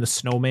he's in the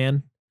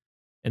snowman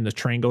and the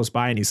train goes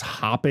by and he's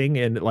hopping,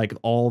 and like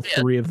all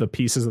three of the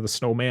pieces of the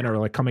snowman are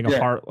like coming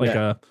apart like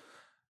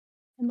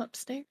I'm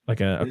upstairs. Like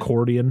an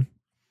accordion.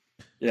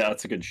 Yeah,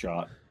 that's a good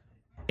shot.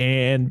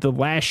 And the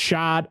last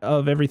shot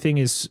of everything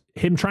is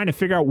him trying to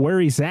figure out where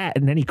he's at,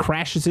 and then he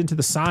crashes into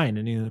the sign,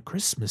 and he's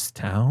Christmas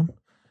Town.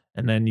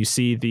 And then you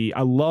see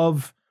I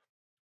love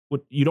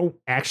what you don't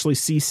actually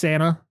see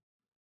Santa.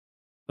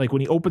 Like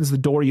when he opens the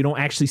door, you don't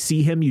actually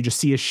see him, you just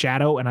see his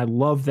shadow, and I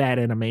love that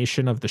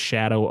animation of the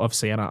shadow of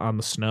Santa on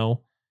the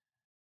snow.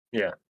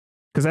 Yeah.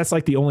 Because that's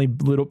like the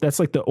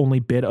only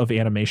bit of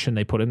animation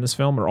they put in this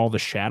film, or all the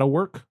shadow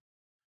work.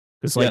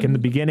 Because like in the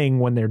beginning,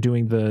 when they're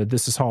doing the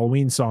This Is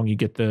Halloween song, you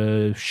get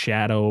the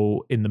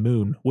shadow in the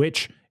moon,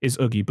 which is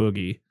Oogie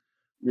Boogie.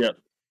 Yeah.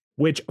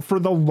 Which for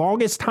the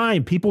longest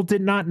time, people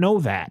did not know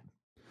that.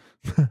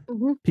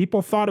 Mm-hmm.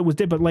 People thought it was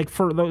dead, but like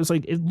for those,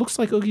 like it looks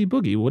like Oogie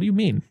Boogie. What do you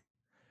mean?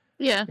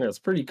 Yeah. Yeah, it's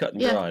pretty cut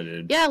and dry,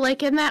 dude. Yeah,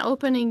 like in that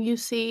opening, you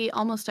see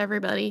almost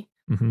everybody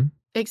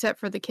except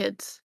for the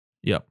kids.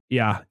 Yep.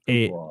 Yeah.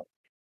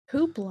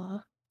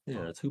 Hoopla.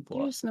 Yeah, it's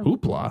Hoopla. No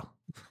Hoopla.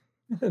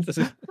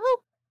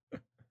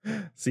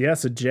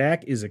 So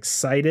Jack is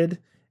excited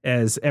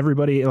as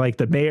everybody, like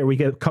the mayor, we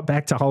get cut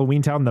back to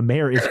Halloween Town. The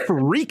mayor is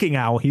freaking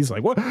out. He's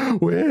like, what?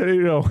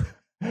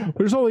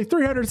 There's only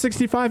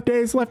 365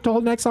 days left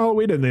till next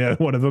Halloween. And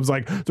one of them's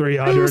like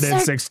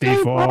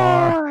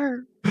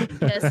 364.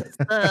 Yes, it's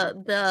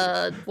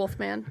the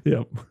Wolfman.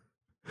 Yep.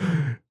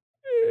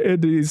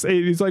 And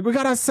he's like, we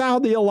gotta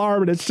sound the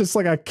alarm, and it's just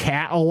like a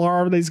cat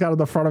alarm that he's got on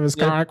the front of his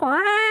car.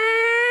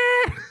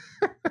 Like,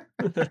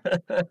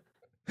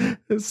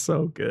 it's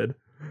so good.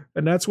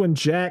 And that's when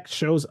Jack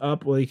shows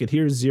up. Well, you could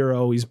hear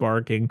Zero. He's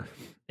barking,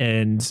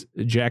 and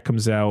Jack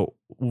comes out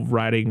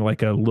riding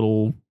like a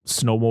little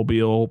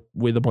snowmobile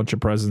with a bunch of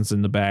presents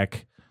in the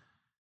back,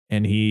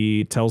 and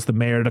he tells the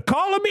mayor to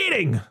call a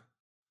meeting.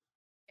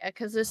 Yeah,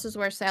 because this is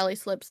where Sally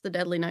slips the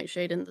deadly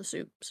nightshade in the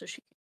soup, so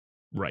she.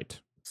 Right.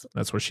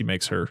 That's where she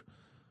makes her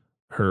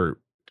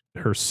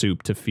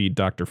soup to feed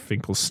Dr.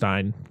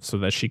 Finkelstein so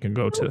that she can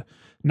go to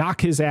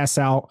knock his ass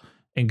out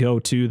and go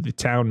to the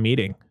town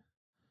meeting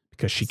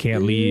because she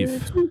can't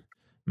leave.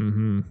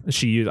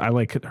 Mm-hmm. I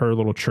like her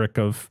little trick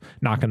of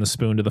knocking the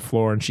spoon to the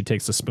floor, and she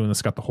takes the spoon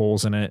that's got the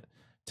holes in it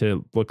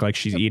to look like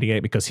she's eating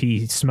it because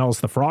he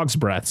smells the frog's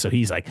breath. So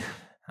he's like,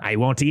 I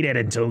won't eat it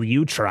until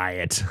you try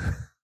it.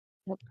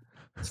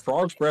 It's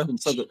frog's breath and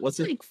something. What's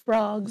it? Like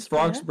frog's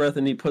breath,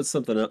 and he puts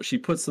something else. She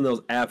puts something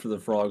else after the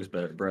frog's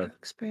breath.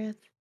 Frog's breath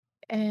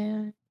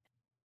and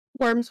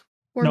worms.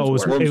 No, it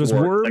was worms.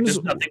 Like,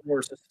 there's nothing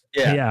more.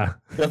 Yeah.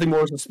 Nothing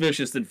more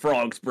suspicious than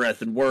frog's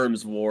breath and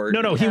worms wort.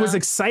 No, he was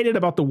excited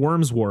about the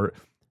worms wort,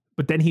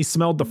 but then he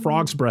smelled the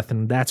frog's breath,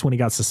 and that's when he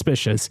got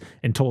suspicious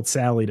and told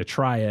Sally to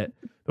try it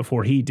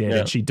before he did.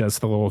 And she does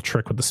the little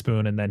trick with the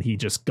spoon, and then he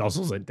just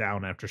guzzles it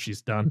down after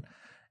she's done.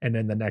 And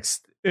then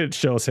it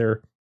shows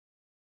her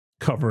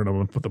covering him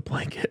with a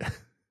blanket.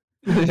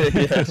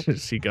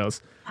 She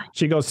goes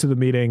to the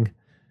meeting,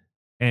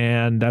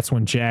 and that's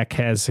when Jack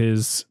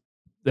has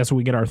that's when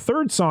we get our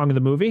third song of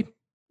the movie.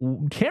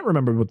 Can't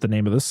remember what the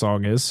name of this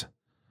song is.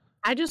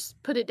 I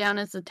just put it down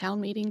as a town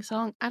meeting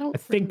song. I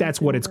think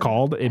that's what it's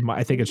called.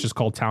 I think it's just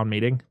called Town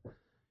Meeting.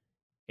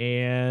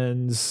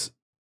 And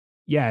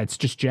yeah, it's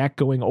just Jack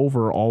going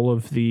over all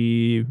of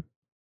the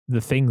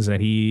things that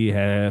he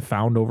had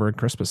found over in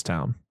Christmas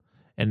Town.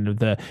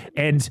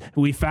 And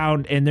we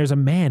found, and there's a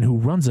man who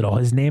runs it all.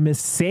 His name is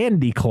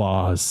Sandy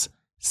Claus.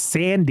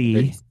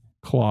 Sandy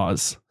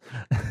Claus.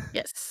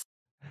 Yes.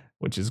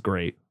 Which is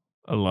great.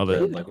 I love Yeah, it.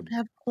 They like don't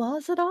have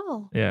claws at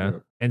all. Yeah. Yeah.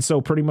 And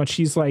so pretty much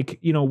he's like,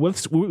 we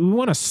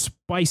want to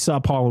spice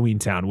up Halloween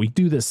Town. We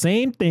do the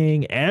same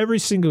thing every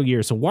single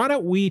year. So why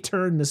don't we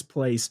turn this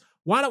place?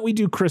 Why don't we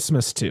do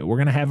Christmas too? We're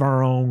going to have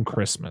our own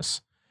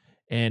Christmas.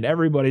 And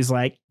everybody's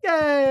like,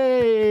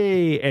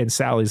 yay. And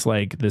Sally's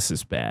like, this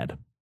is bad.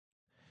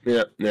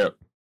 Yeah.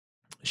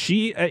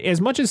 She,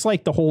 as much as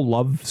like the whole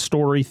love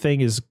story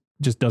thing is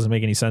just doesn't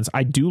make any sense.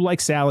 I do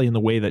like Sally in the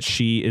way that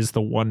she is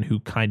the one who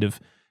kind of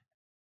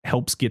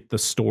helps get the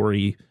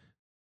story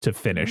to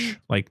finish.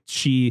 Like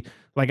she,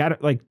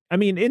 I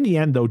mean, in the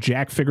end though,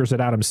 Jack figures it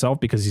out himself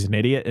because he's an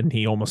idiot and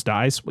he almost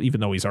dies,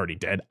 even though he's already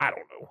dead. I don't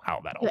know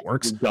how that all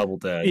works. Double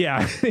dead.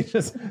 Yeah.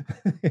 Just,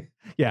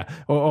 yeah.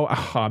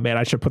 Oh, man,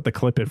 I should put the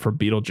clip in for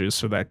Beetlejuice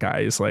for that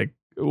guy. He's like,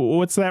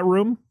 what's that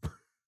room?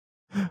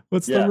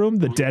 What's the room?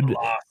 The dead,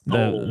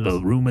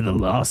 the room of the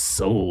lost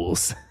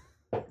souls.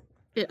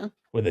 Yeah.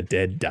 Where the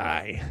dead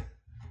die.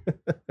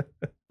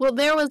 Well,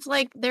 there was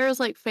like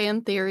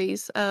fan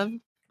theories of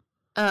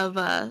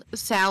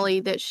Sally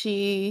that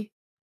she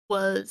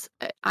was.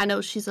 I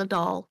know she's a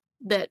doll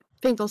that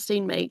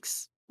Finkelstein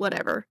makes,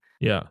 whatever.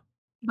 Yeah.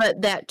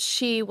 But that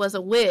she was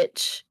a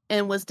witch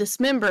and was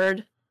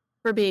dismembered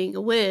for being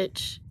a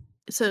witch.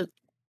 So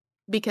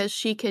because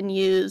she can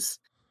use,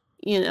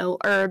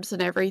 herbs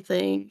and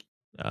everything,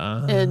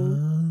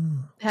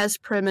 and has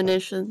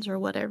premonitions or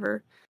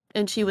whatever,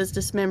 and she was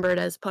dismembered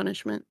as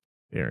punishment.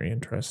 Very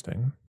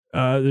interesting.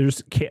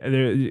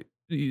 You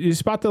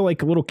spot the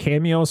like little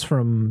cameos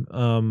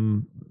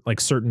from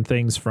like certain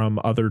things from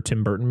other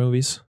Tim Burton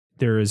movies.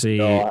 There's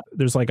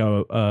like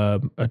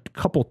a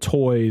couple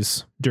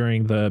toys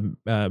during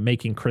the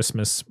Making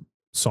Christmas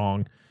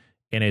song,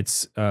 and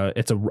it's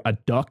a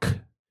duck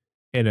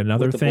and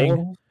another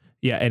thing.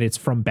 Yeah, and it's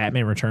from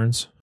Batman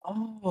Returns.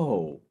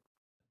 Oh,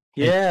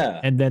 yeah.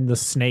 And then the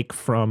snake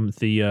from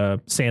the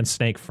sand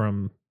snake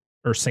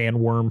or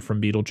sandworm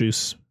from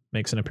Beetlejuice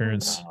makes an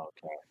appearance. Oh,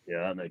 okay.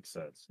 Yeah, that makes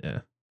sense.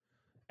 Yeah.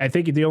 I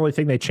think the only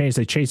thing they changed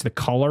the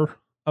color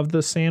of the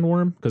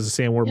sandworm, because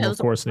the sandworm, of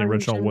course, in the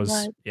original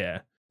was, yeah.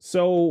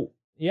 So,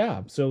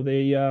 yeah. So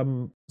they,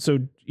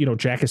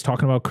 Jack is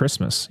talking about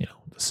Christmas.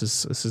 This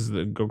is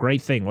the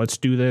great thing. Let's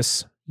do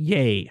this.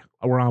 Yay.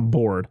 We're on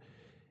board.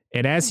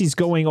 And as he's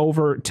going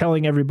over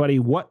telling everybody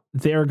what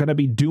they're going to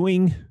be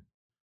doing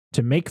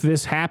to make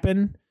this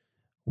happen,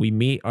 we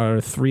meet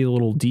our three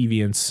little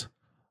deviants,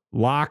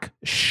 Lock,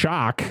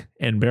 Shock,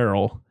 and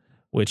Barrel,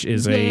 which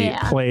is a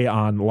play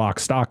on Lock,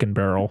 Stock, and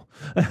Barrel.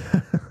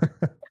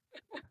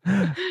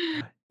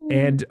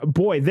 And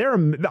boy,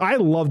 I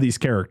love these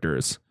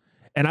characters.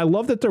 And I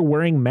love that they're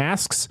wearing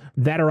masks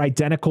that are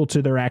identical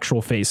to their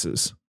actual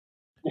faces.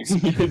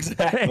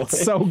 Exactly.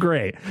 It's so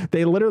great.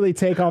 They literally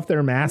take off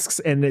their masks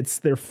and it's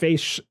their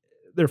faces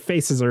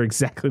are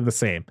exactly the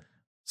same.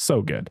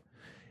 So good.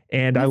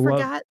 And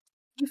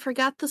you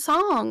forgot the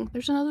song.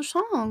 There's another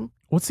song.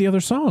 What's the other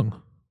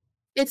song?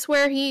 It's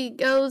where he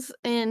goes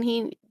and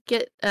he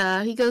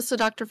goes to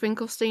Dr.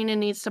 Finkelstein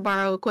and needs to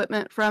borrow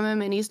equipment from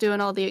him, and he's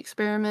doing all the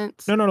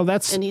experiments. No,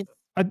 that's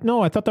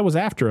I thought that was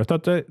after. I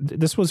thought that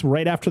this was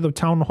right after the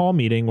town hall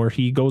meeting where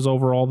he goes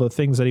over all the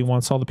things that he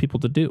wants all the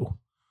people to do.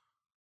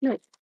 No,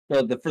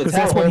 the first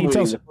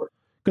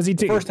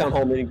town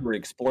hall meeting where he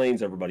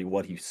explains everybody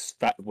what he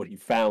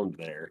found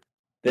there.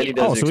 Then he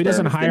does. So he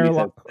doesn't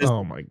hire.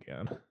 Oh my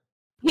god.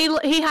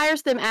 He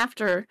hires them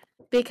after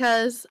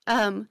because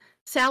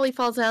Sally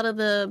falls out of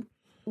the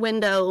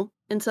window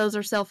and sews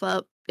herself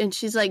up, and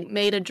she's like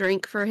made a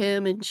drink for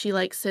him, and she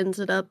like sends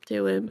it up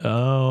to him.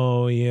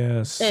 Oh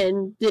yes.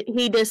 And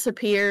he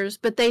disappears,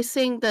 but they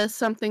sing the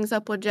 "Something's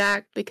Up with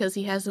Jack" because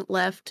he hasn't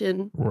left,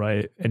 and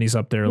right, and he's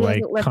up there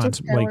like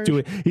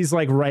he's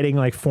like writing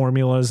like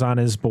formulas on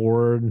his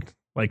board,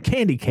 like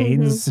candy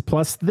canes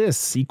plus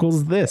this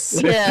equals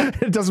this. Yeah.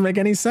 It doesn't make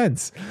any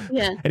sense.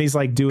 Yeah, and he's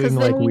like doing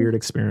like weird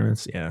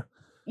experiments.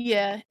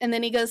 Yeah, and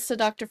then he goes to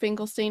Dr.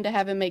 Finkelstein to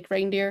have him make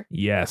reindeer.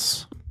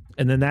 Yes.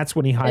 And then that's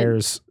when he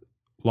hires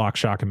Lock,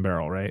 Shock, and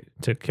Barrel, right?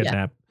 To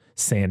kidnap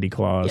Sandy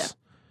Claus.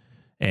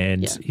 Yeah.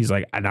 And he's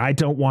like, and I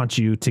don't want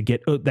you to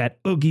get that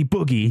Oogie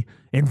Boogie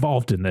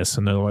involved in this.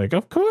 And they're like,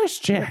 of course,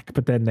 Jack.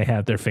 But then they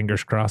have their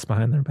fingers crossed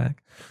behind their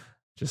back.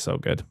 Just so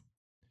good.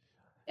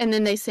 And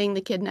then they sing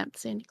the Kidnapped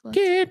Sandy Claus.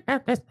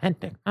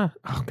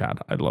 Oh, God.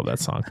 I love that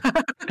song.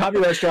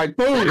 Copyright strike.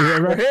 Boom.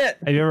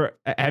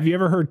 Have you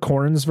ever heard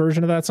Korn's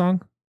version of that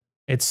song?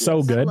 It's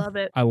so good. I love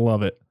it. I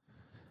love it.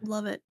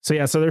 Love it. So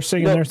yeah, so they're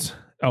singing theirs.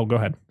 Oh, go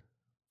ahead.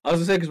 I was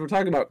gonna say, because we're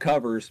talking about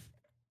covers,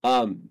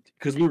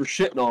 because we were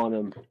shitting on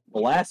them the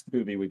last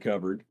movie we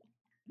covered,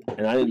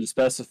 and I didn't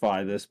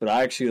specify this, but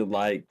I actually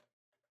like.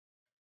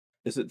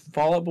 Is it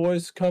Fall Out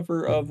Boy's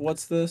cover of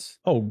What's This?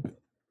 Oh,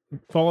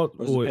 Fall Out.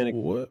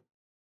 What?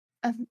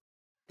 I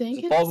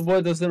think Fall Out Boy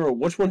does them, or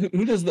which one?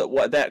 Who does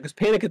that? Because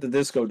Panic at the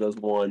Disco does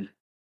one,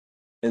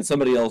 and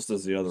somebody else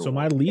does the other one. So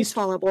my least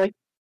Fall Out Boy.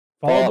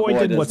 Fall Out Boy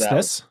did What's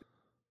This?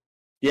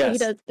 Yes, He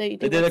does. They they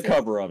do did a what's in-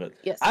 cover of it.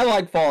 Yes. I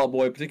like Fall Out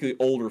Boy, particularly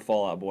older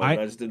Fall Out Boy, I-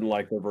 but I just didn't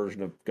like their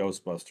version of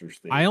Ghostbusters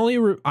theme. I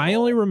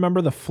only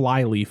remember the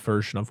Flyleaf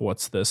version of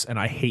What's This, and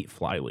I hate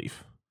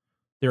Flyleaf.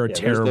 They're a Yeah,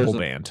 terrible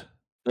band.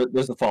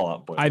 There's the Fall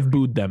Out Boy. I've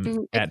booed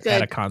them It's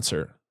at a good.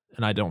 concert,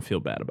 and I don't feel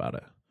bad about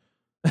it.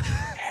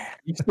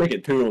 You stick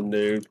it to them,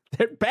 dude.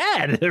 They're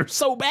bad. They're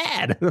so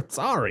bad. I'm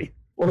sorry.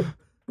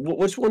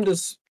 Which one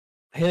does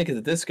Panic at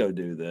the Disco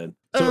do then?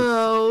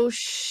 Oh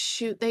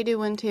shoot, they do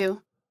one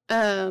too.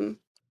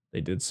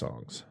 They did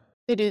songs.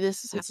 They do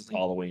This Is This is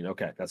Halloween. Halloween.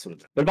 Okay, that's what it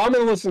is. But if I'm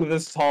going to listen to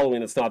This is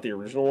Halloween, it's not the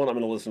original one. I'm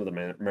going to listen to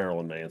the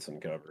Marilyn Manson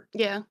cover.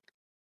 Yeah,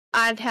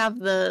 I have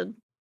the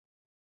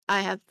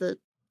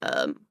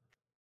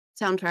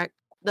soundtrack.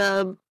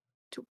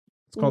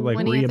 It's called like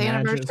 20th Reimagine. It's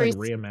anniversary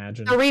like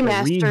Reimagined. the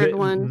remastered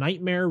one.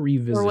 Nightmare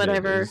Revisited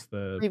whatever. is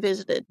the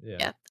Revisited. Yeah.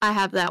 Yeah, I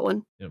have that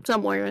one Yep.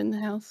 somewhere in the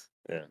house.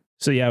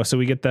 So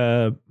we get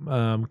the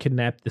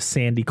kidnap the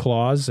Sandy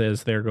Claus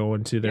as they're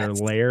going to their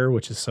Yes. lair,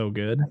 which is so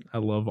good. I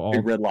love all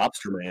Big Red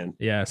Lobster Man.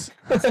 yes.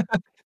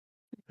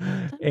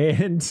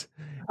 And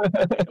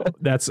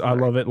I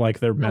love it. Like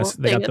they're mess.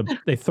 They got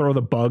they throw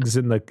the bugs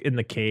in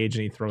the cage,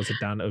 and he throws it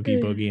down to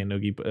Oogie Boogie, and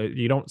Oogie.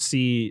 You don't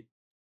see,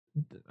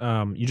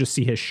 you just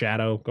see his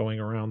shadow going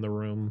around the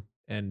room,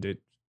 and it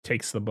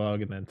takes the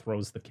bug and then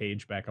throws the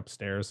cage back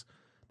upstairs.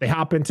 They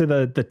hop into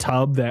the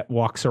tub that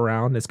walks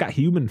around. It's got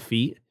human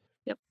feet.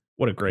 Yep.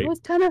 What a great. I was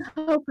kind of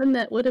hoping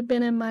that would have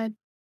been in my.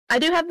 I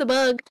do have the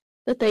bug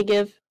that they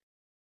give.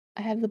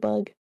 I have the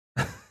bug.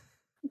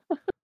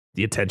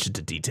 The attention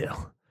to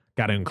detail.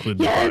 Got to include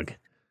the Yes. bug.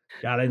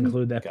 Got to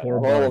include that Got poor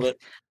all of bug. it.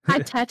 My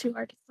tattoo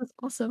artist is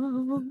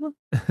awesome.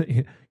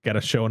 Got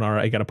to show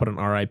got to put an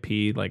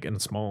RIP like in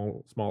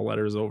small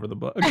letters over the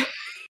bug.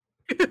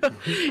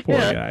 Poor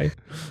guy.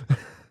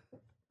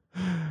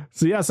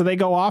 So they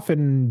go off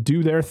and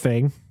do their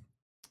thing,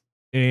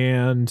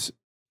 and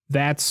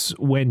that's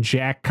when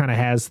Jack kind of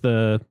has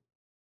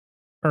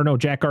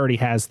Jack already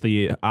has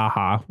the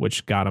aha,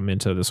 which got him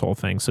into this whole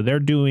thing. So they're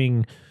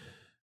doing.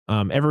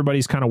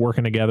 Everybody's kind of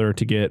working together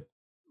to get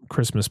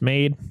Christmas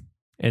made,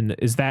 and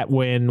is that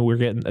when we're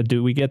getting?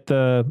 Do we get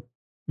the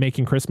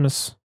Making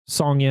Christmas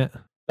song yet?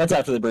 That's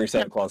after they bring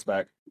Santa Claus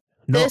back.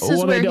 No. This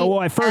is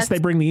where At first they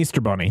bring the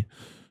Easter Bunny.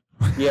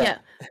 Yeah.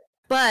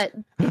 But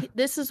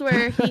this is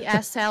where he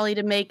asked Sally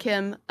to make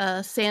him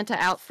a Santa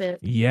outfit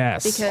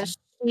Yes. because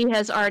he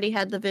has already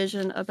had the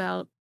vision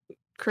about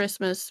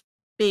Christmas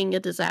being a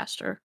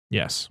disaster.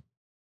 Yes.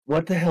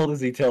 What the hell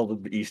does he tell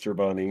the Easter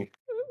Bunny?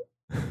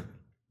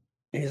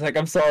 He's like,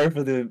 I'm sorry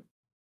for the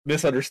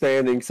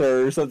misunderstanding,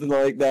 sir, or something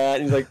like that.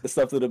 And he's like, the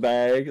stuff in the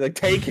bag. Like,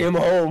 take him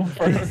home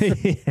first.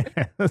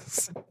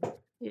 Yes.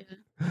 Yeah.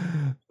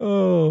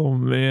 Oh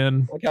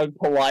man. Like how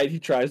polite he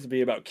tries to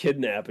be about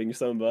kidnapping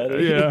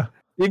somebody. Yeah.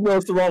 Even though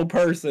it's the wrong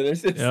person.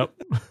 It's just... Yep.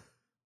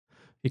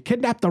 You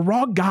kidnapped the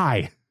wrong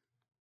guy.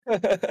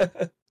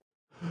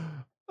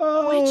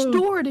 Oh. Which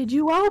door did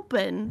you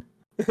open?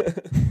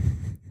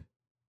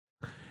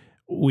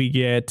 We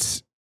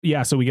get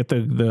so we get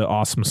the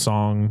awesome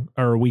song,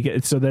 or we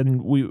get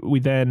then we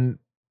then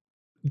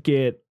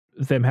get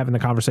them having the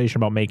conversation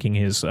about making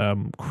his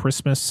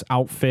Christmas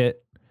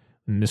outfit.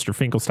 Mr.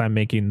 Finkelstein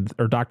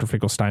Dr.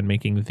 Finkelstein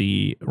making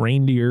the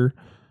reindeer,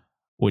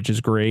 which is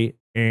great.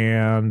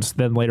 And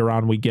then later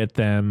on we get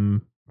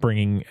them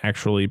bringing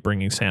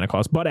Santa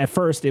Claus. But at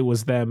first it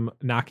was them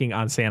knocking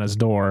on Santa's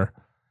door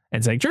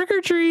and saying trick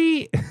or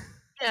treat.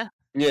 Yeah.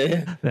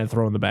 And then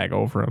throwing the bag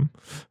over him.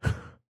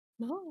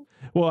 No.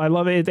 Well, I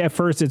love it. At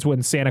first it's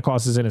when Santa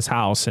Claus is in his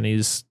house and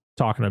he's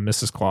talking to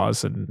Mrs.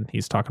 Claus, and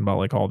he's talking about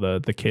like all the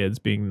kids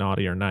being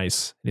naughty or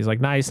nice. And he's like,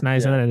 nice. And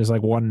then there's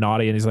like one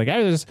naughty, and he's like,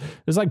 hey, there's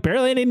like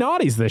barely any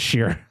naughties this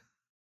year.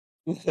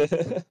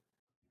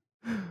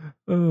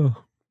 Oh.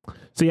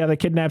 So yeah, they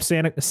kidnap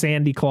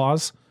Sandy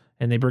Claus,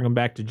 and they bring him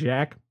back to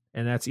Jack.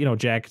 And that's,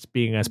 Jack's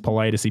being as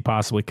polite as he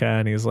possibly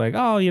can. He's like,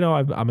 oh,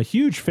 I'm a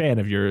huge fan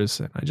of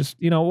yours. And I just,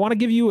 want to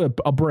give you a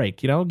break,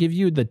 give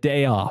you the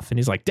day off. And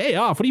he's like, day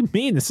off? What do you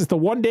mean? This is the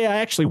one day I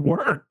actually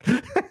work.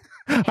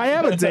 I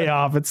have a day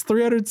off. It's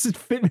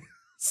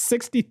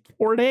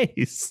 364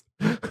 days.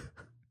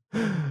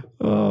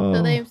 Oh.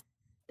 So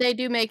they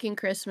do Making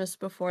Christmas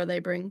before they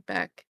bring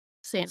back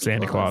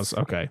Santa Claus.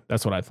 Okay,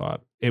 that's what I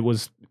thought. It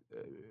was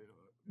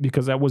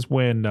because that was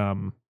when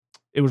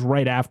it was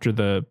right after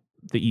the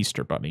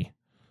Easter Bunny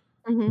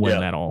when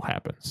that all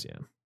happens. Yeah.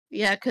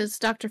 Yeah, because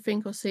Dr.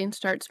 Finkelstein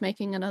starts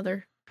making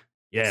another.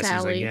 Yes,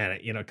 Sally. he's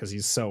like, because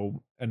he's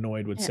so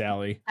annoyed with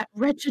Sally. That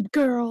wretched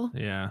girl.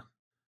 Yeah.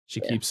 She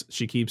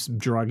keeps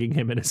drugging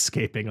him and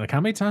escaping. Like, how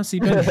many times has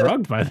he been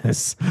drugged by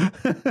this?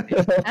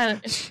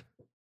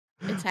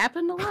 It's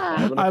happened a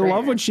lot. I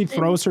love when she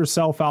throws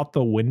herself out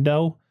the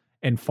window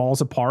and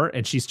falls apart,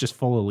 and she's just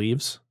full of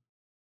leaves.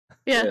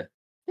 Yeah.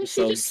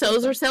 She just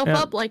sews herself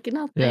up like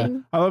nothing. Yeah.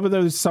 I love that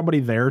there's somebody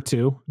there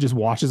too, just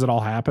watches it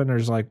all happen. They're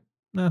just like,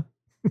 nah.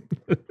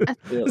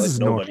 This is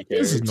normal.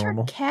 This is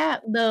normal. Her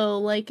cat though,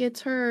 like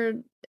it's her.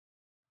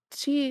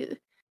 She's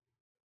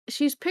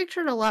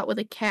pictured a lot with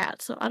a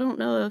cat, so I don't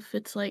know if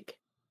it's like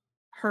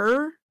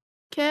her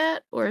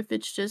cat or if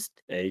it's just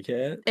A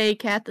cat. a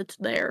cat that's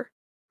there.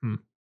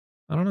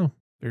 I don't know.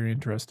 Very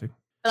interesting.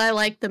 But I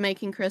like the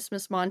making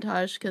Christmas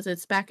montage because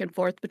it's back and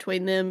forth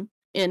between them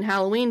in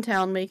Halloween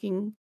Town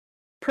making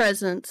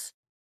presents,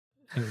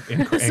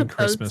 In as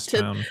opposed Christmas to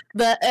Town.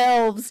 the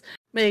elves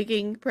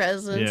making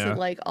presents, Yeah. and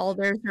like all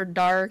theirs are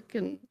dark,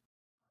 and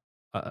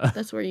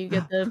that's where you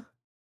get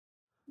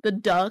the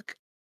duck.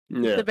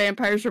 Yeah. The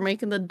vampires are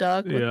making the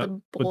duck with Yeah, the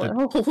with bullet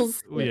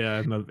holes. Yeah,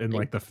 and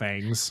like the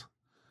fangs.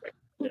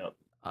 Yeah.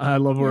 I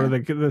love where Yeah.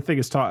 the thing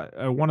is taught.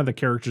 One of the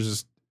characters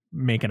is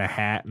making a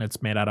hat, and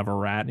it's made out of a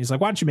rat, and he's like,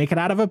 "Why don't you make it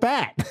out of a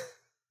bat?"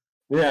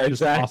 Yeah,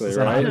 Just exactly. tosses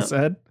it on Right. his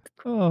head.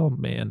 Oh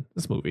man,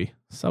 this movie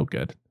so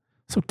good,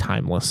 so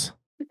timeless.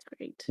 It's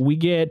great. We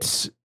get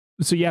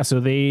so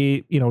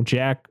they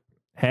Jack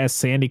has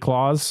Sandy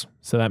Claus,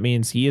 so that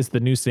means he is the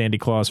new Sandy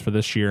Claus for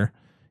this year.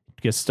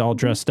 Gets all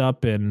dressed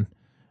up, and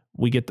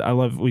we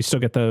still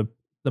get the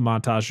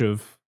montage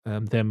of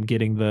them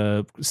getting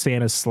the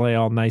Santa's sleigh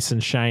all nice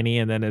and shiny,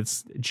 and then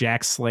it's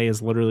Jack's sleigh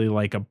is literally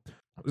like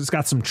it's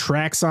got some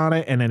tracks on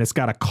it, and then it's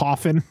got a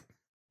coffin.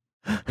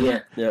 Yeah.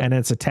 Yeah. And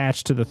it's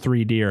attached to the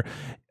 3 deer.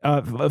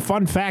 A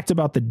fun fact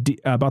about the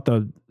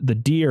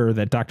deer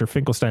that Dr.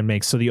 Finkelstein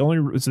makes. So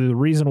the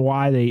reason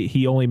why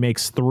he only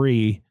makes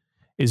 3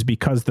 is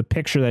because the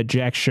picture that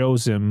Jack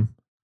shows him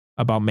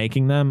about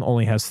making them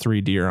only has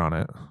 3 deer on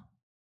it.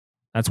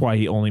 That's why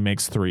he only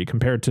makes 3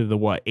 compared to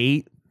the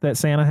 8 that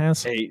Santa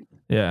has. 8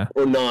 Yeah,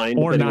 or 9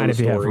 or depending on 9 the if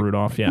you have story.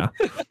 Rudolph. Yeah,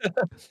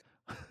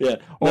 Yeah.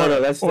 or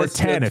That's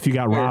 10 if you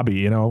got weird.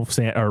 Robbie.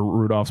 Or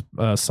Rudolph's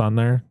son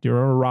there. Do you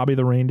remember Robbie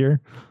the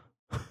reindeer?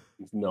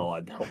 No, I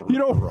don't. You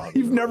know, remember Robbie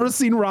you've the never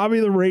seen Robbie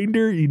the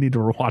reindeer? You need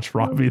to watch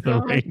Robbie the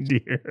gosh.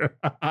 reindeer.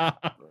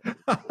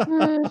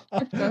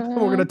 We're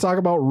going to talk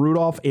about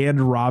Rudolph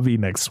and Robbie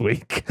next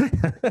week.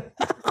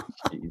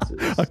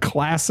 Jesus. A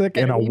classic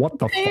and a what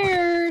the fuck.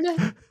 Prepared.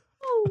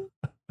 Oh.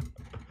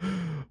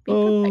 Be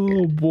Oh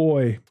prepared.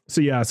 boy.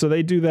 So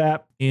they do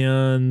that,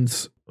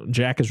 and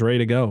Jack is ready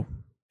to go.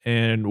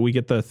 And we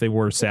get the thing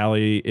where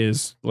Sally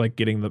is like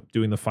doing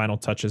the final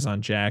touches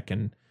on Jack,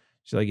 and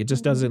she's like, it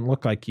just doesn't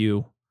look like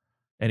you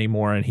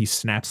anymore. And he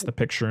snaps the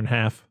picture in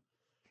half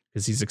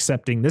because he's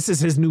accepting this is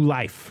his new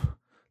life.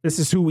 This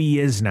is who he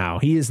is now.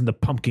 He isn't the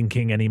Pumpkin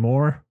King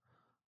anymore.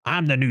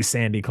 I'm the new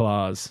Sandy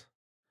Claus.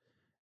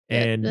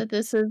 And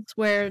This is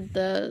where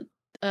the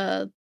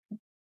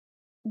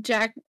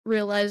Jack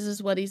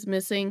realizes what he's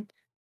missing,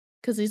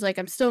 because he's like,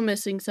 I'm still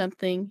missing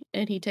something,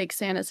 and he takes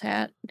Santa's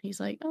hat, and he's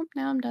like, oh,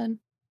 now I'm done.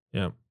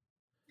 yeah.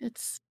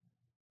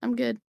 I'm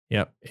good.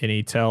 Yep. And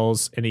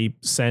he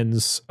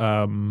sends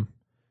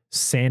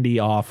Sandy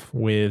off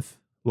with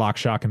Lock,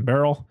 Shock, and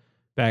Barrel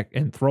back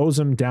and throws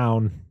him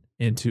down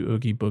into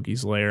Oogie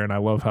Boogie's lair. And I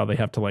love how they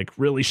have to like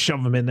really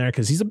shove him in there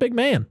because he's a big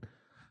man.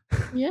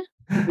 Yeah.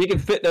 You can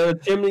fit down a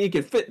chimney. You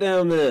can fit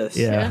down this.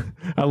 Yeah.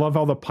 I love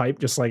how the pipe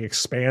just like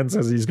expands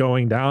as he's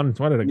going down.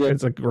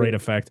 It's a great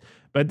effect.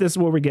 But this is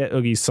where we get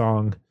Oogie's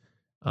song,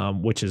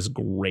 which is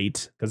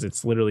great because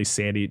it's literally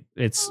Sandy.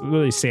 It's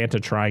literally Santa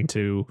trying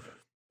to,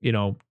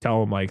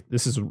 tell him like,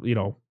 this is going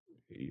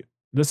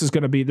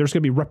to be, there's going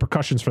to be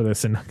repercussions for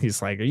this. And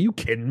he's like, are you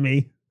kidding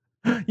me?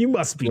 You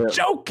must be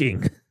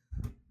joking.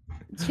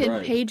 That's Kid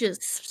right. Page is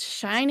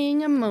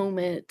shining a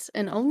moment,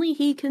 and only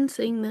he can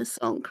sing this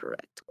song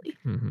correctly,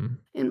 Mm-hmm.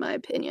 in my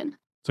opinion.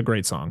 It's a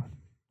great song.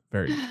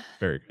 Very,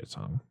 very good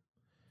song.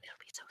 It'll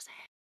be so sad.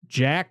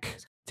 Jack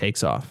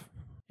takes off,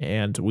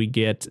 and we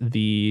get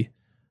the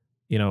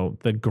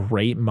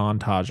great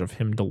montage of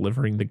him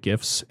delivering the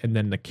gifts and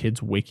then the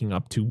kids waking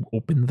up to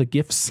open the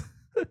gifts.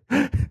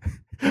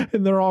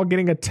 And they're all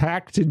getting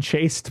attacked and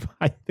chased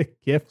by the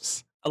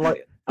gifts. I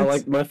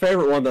like my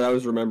favorite one that I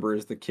always remember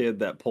is the kid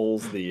that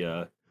pulls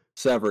the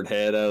severed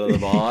head out of the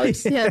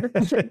box. Yeah,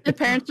 the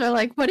parents are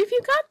like, what have you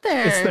got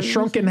there? It's the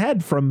shrunken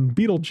head from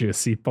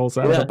Beetlejuice. He pulls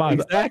out of the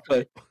box.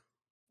 Exactly.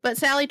 But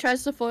Sally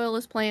tries to foil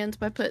his plans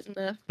by putting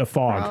the The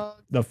fog.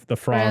 The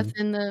frog. breath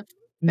in the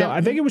No,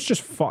 I think it was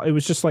just it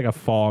was just like a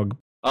fog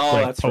Oh,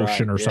 like that's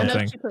potion right. or Yeah.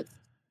 something. No,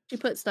 she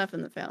put stuff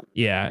in the fountain.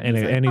 Yeah, and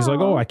He's like, and he's like,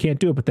 "Oh." "Oh, I can't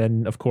do it." But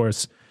then, of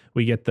course,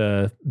 we get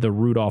the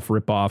Rudolph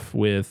ripoff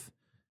with,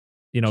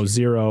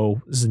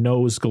 Zero's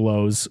nose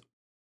glows,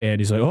 and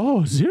he's like,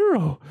 "Oh,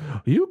 Zero,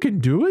 you can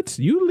do it.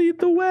 You lead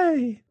the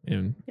way."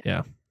 And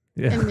yeah.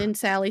 And then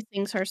Sally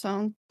sings her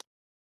song.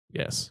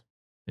 Yes,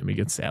 and we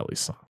get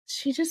Sally's song.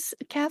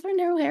 Catherine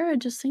O'Hara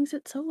just sings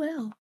it so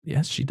well.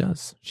 Yes, she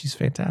does. She's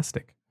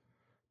fantastic.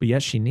 But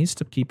yes, she needs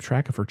to keep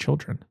track of her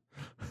children.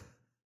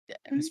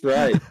 That's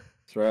right.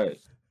 That's right.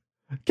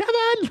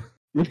 Kevin.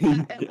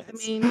 I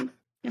mean,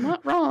 you're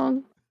not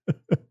wrong.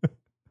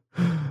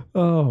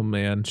 Oh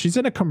man, she's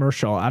in a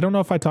commercial. I don't know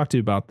if I talked to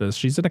you about this.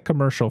 She's in a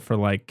commercial for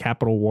like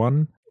Capital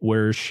One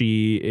where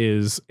she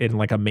is in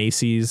like a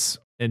Macy's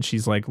and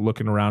she's like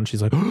looking around.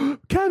 She's like, oh,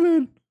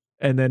 Kevin.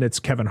 And then it's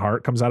Kevin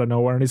Hart comes out of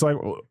nowhere and he's like,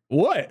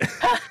 what?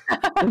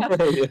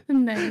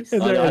 Nice.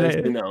 And Oh, no, I they-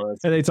 didn't know.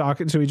 That's- And they talk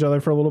to each other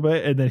for a little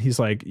bit. And then he's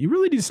like, you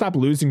really need to stop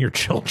losing your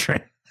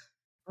children.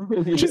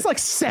 She's like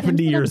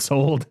 70 years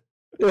old.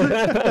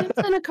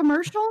 It's in a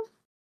commercial?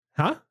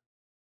 Huh?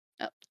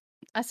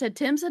 I said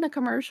Tim's in a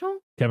commercial.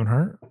 Kevin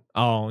Hart?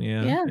 Oh,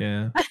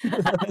 yeah.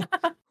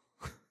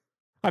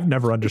 I've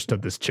never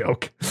understood this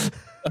joke.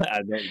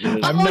 I don't get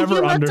it. I've Oh, never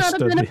you must not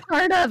understood have been a the-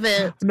 part of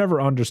it. I've never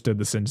understood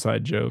this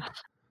inside joke.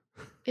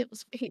 It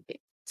was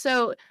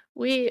so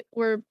we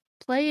were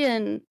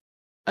playing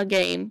a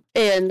game,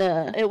 and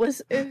it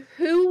was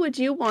who would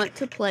you want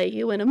to play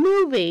you in a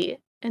movie?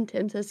 And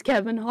Tim says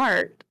Kevin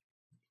Hart,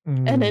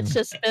 and it's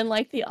just been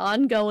like the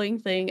ongoing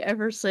thing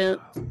ever since.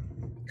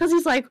 Because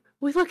he's like,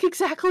 we look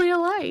exactly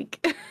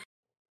alike.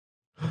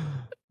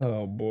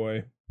 Oh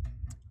boy.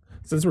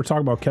 Since we're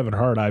talking about Kevin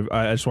Hart,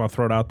 I just want to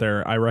throw it out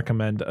there. I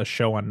recommend a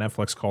show on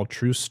Netflix called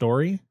True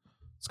Story.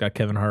 It's got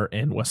Kevin Hart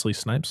and Wesley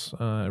Snipes.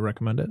 I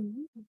recommend it.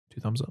 2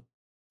 thumbs up.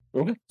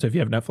 Okay. So if you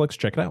have Netflix,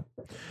 check it out.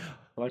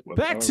 I like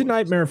Back to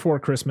Nightmare Before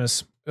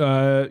Christmas.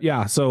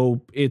 Yeah,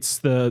 so it's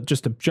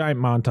just a giant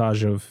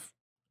montage of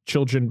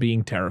children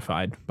being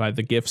terrified by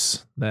the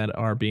gifts that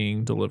are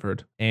being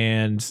delivered.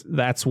 And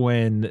that's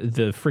when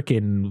the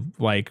freaking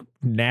like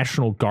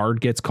National Guard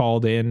gets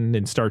called in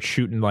and starts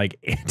shooting like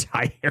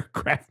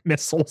anti-aircraft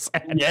missiles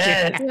at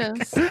Yes.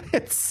 Jack.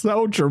 It's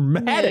so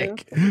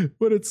dramatic,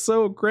 but it's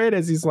so great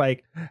as he's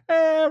like,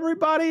 hey,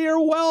 everybody,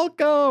 you're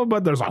welcome.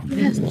 But there's a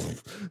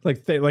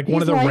like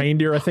one of the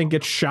reindeer, I think,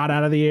 gets shot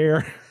out of the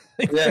air.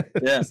 Yeah.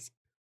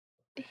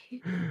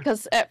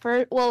 Because at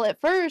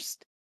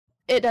first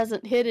it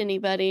doesn't hit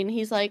anybody, and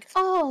he's like,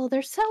 "Oh,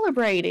 they're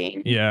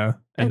celebrating." Yeah,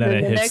 and then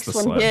it the hits next the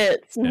one sled.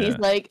 hits, and he's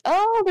like,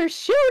 "Oh, they're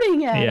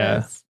shooting at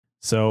us."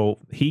 So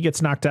he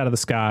gets knocked out of the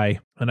sky,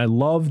 and I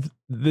love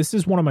this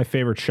is one of my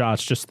favorite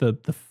shots. Just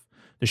the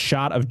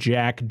shot of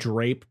Jack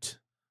draped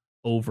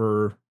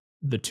over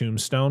the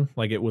tombstone,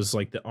 like it was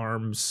like the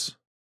arms.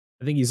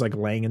 I think he's like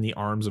laying in the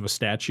arms of a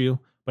statue,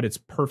 but it's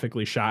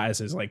perfectly shot as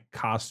his like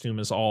costume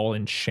is all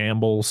in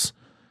shambles.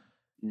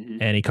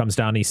 And he comes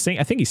down. And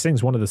I think he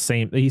sings one of the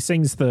same. He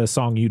sings the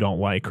song "You Don't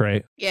Like,"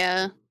 right?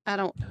 Yeah, I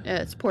don't.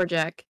 It's poor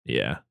Jack.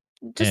 Yeah.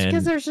 Just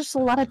because there's just a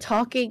lot of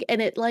talking,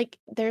 and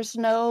there's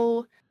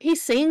no. He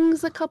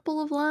sings a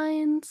couple of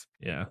lines.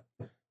 Yeah.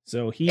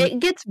 So it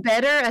gets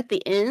better at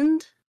the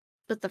end,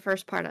 but the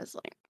first part I was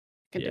like,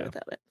 I can do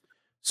without it.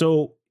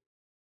 So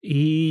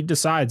he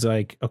decides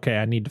like, okay,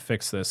 I need to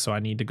fix this. So I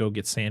need to go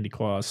get Sandy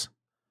Claus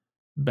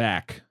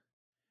back.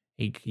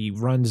 He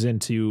runs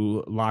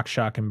into Lock,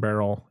 Shock, and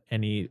Barrel,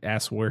 and he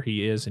asks where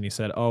he is, and he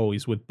said, oh,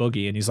 he's with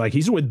Boogie. And he's like,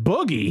 he's with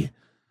Boogie?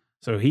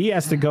 So he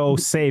has to go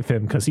save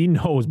him because he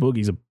knows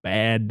Boogie's a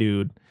bad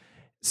dude.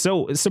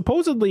 So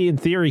supposedly, in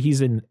theory,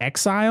 he's in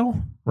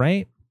exile,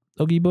 right?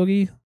 Oogie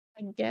Boogie?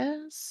 I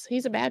guess.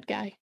 He's a bad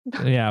guy.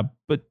 Yeah,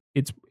 but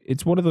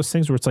it's one of those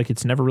things where it's like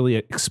it's never really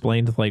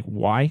explained like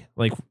why.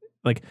 Like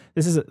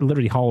this is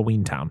literally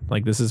Halloween Town.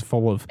 Like this is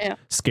full of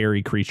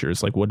scary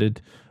creatures. Like what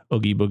did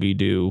Oogie Boogie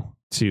do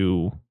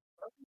to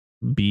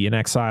be in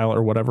exile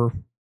or whatever?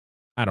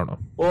 I don't know.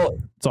 Well,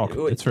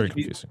 it's very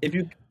confusing.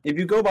 If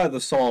you go by the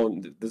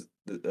song,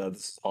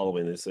 this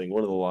Halloween, they sing,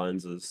 one of the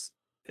lines is,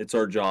 "It's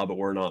our job, but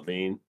we're not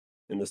mean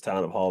in this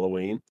town of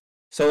Halloween."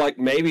 So like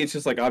maybe it's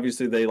just like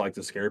obviously they like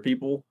to scare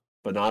people,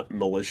 but not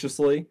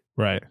maliciously.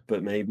 Right.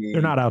 But maybe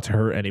they're not out to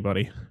hurt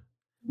anybody.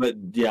 But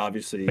yeah,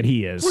 obviously. But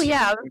he is. Well,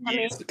 yeah, I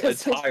mean,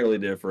 it's entirely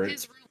different.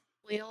 His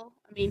real,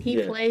 I mean,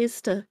 he plays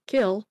to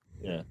kill.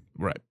 Yeah.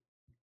 Right.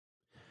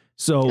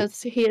 So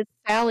because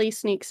Sally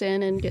sneaks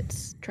in and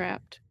gets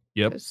trapped.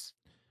 Yep.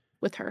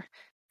 With her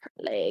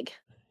leg.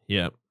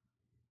 Yep.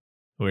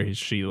 Where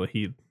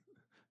he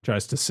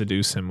tries to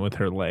seduce him with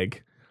her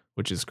leg,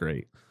 which is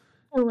great.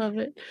 I love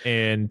it.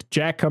 And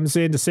Jack comes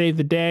in to save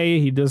the day.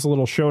 He does a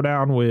little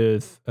showdown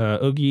with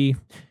Oogie,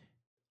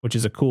 which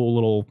is a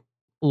cool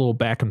little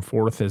back and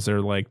forth as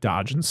they're like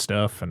dodging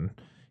stuff. And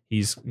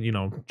he's,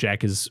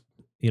 Jack is,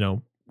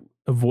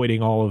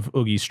 avoiding all of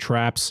Oogie's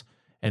traps.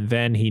 And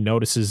then he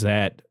notices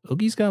that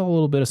Oogie's got a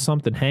little bit of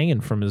something hanging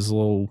from his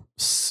little,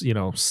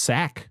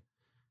 sack.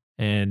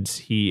 And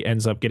he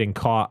ends up getting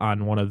caught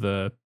on one of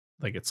the,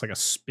 it's like a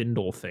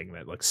spindle thing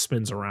that like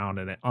spins around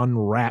and it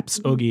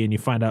unwraps Oogie, and you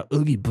find out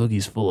Oogie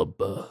Boogie's full of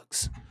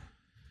bugs.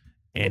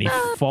 And he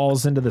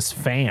falls into this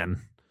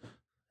fan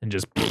and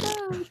just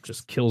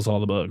kills all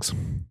the bugs.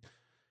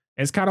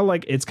 It's kind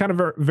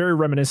of very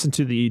reminiscent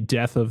to the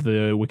death of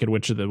the Wicked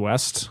Witch of the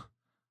West,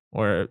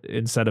 where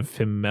instead of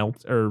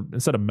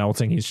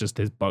melting, his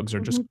bugs are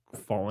just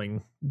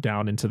falling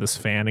down into this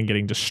fan and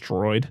getting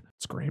destroyed.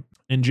 It's great.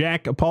 And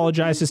Jack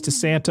apologizes to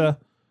Santa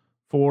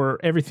for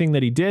everything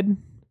that he did.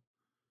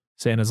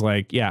 Santa's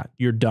like, yeah,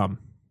 you're dumb.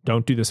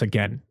 Don't do this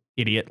again,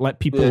 idiot. Let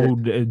people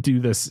who do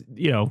this,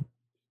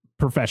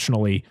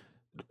 professionally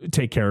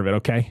take care of it,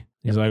 okay?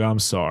 He's like, I'm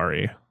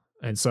sorry.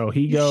 And so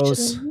he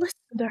goes,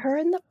 listen to her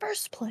in the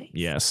first place.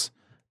 Yes.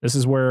 This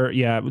is where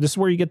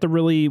you get the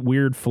really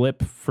weird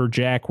flip for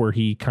Jack, where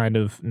he kind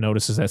of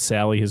notices that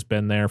Sally has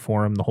been there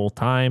for him the whole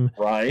time,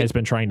 has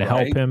been trying to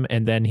help him,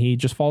 and then he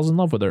just falls in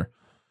love with her.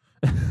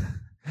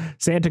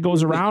 Santa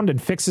goes around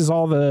and fixes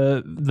all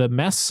the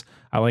mess.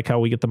 I like how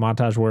we get the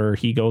montage where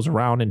he goes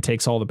around and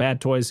takes all the bad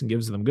toys and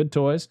gives them good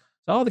toys.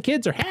 So all the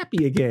kids are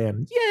happy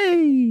again.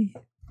 Yay!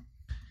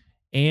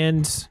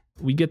 And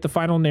we get the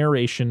final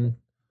narration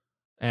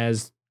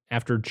as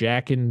after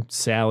Jack and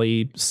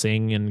Sally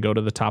sing and go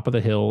to the top of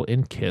the hill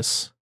and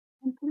kiss.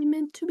 Simply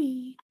meant to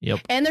be. Yep.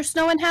 And there's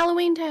snow in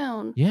Halloween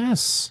Town.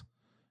 Yes.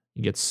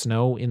 You get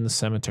snow in the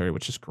cemetery,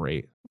 which is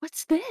great.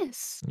 What's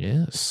this?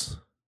 Yes.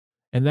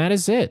 And that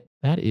is it.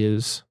 That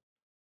is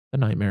The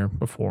Nightmare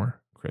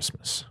Before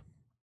Christmas.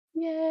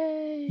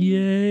 Yay.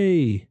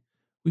 Yay.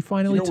 We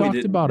finally You know what we talked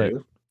didn't about it.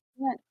 do?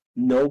 What?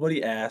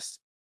 Nobody asked.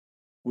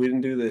 We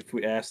didn't do that if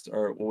we asked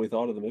or what we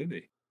thought of the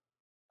movie.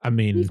 I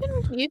mean, You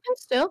can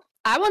still.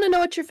 I want to know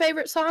what your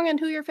favorite song and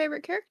who your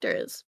favorite character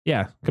is.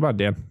 yeah. Come on,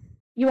 Dan.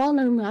 You all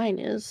know mine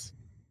is.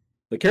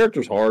 The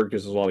character's hard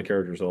because there's a lot of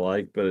characters I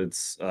like, but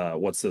it's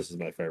What's This is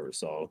my favorite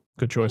song.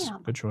 Good choice.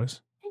 Damn. Good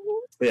choice.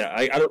 But yeah,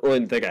 I don't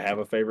really think I have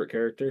a favorite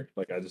character.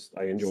 Like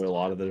I enjoy a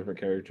lot of the different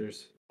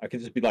characters. I could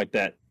just be like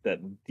that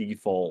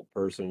default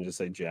person and just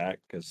say Jack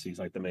because he's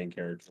like the main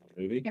character in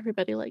the movie.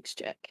 Everybody likes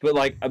Jack.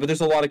 But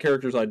there's a lot of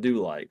characters I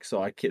do like,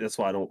 so I can't. That's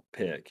why I don't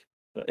pick.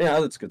 But yeah,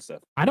 that's good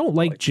stuff. I don't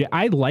like like Jack.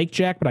 I like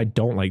Jack, but I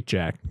don't like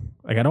Jack.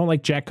 Like, I don't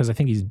like Jack because I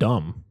think he's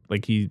dumb.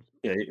 Like, Yeah,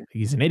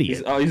 he's an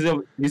idiot.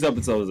 he's up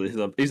his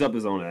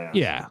own ass.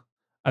 Yeah.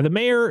 The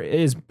mayor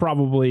is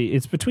probably,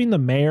 it's between the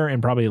mayor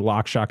and probably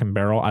Lock, Shock, and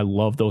Barrel. I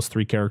love those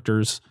three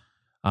characters.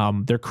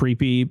 They're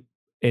creepy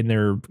and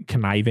they're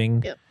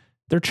conniving. Yep.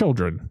 They're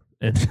children.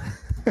 And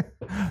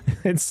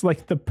it's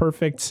like the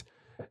perfect,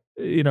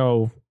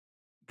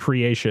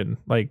 creation.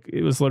 Like,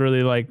 it was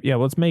literally like, yeah,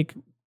 let's make,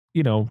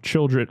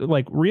 children,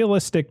 like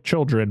realistic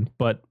children,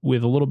 but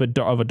with a little bit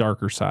of a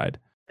darker side.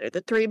 They're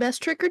the three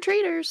best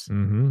trick-or-treaters.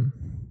 Mm-hmm.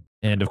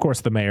 And of course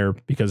the mayor,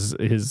 because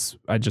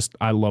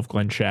I love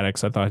Glenn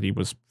Shaddix. I thought he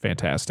was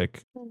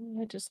fantastic.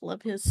 I just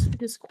love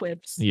his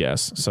quips.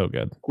 Yes, so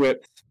good.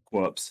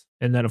 Quips.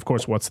 And then of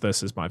course, What's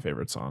This is my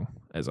favorite song,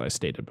 as I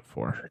stated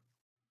before.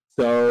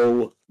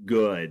 So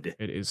good.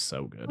 It is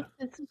so good.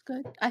 This is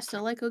good. I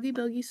still like Oogie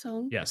Boogie's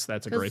song. Yes,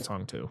 that's a great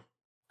song too.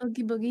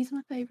 Oogie Boogie's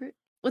my favorite.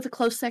 With a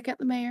close second,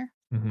 the mayor.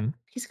 Mm-hmm.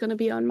 He's gonna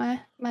be on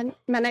my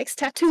next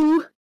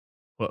tattoo.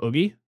 What,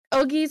 Oogie?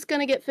 Oogie's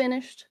gonna get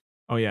finished,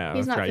 Oh yeah,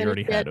 He's not you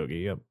already finished had yet. Oogie.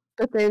 Yep.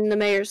 but then the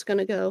mayor's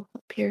gonna go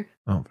up here.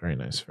 Oh, very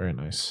nice, very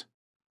nice.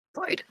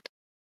 Right.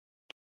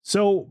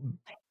 So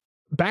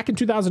back in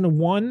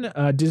 2001,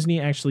 Disney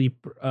actually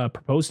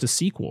proposed a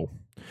sequel,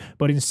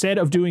 but instead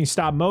of doing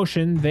stop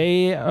motion,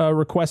 they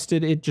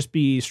requested it just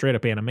be straight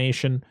up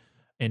animation.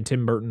 And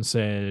Tim Burton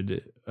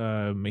said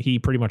he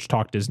pretty much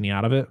talked Disney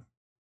out of it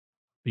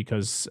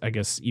because I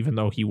guess even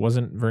though he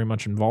wasn't very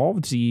much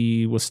involved,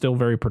 he was still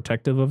very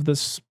protective of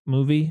this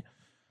movie.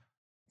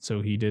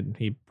 So he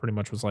pretty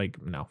much was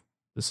like, no,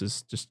 this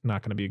is just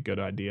not going to be a good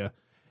idea.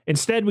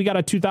 Instead, we got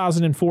a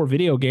 2004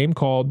 video game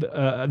called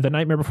The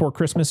Nightmare Before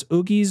Christmas,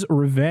 Oogie's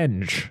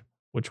Revenge,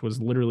 which was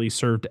literally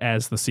served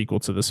as the sequel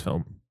to this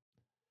film.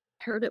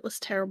 I heard it was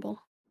terrible.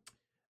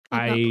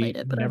 I I've not played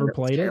it, but I never heard it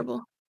was played it.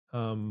 terrible.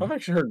 I've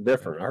actually heard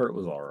different. I heard it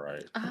was all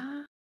right.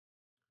 Ah,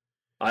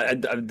 I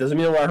doesn't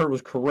mean what I heard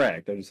was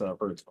correct. I just said I've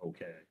heard it's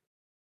okay.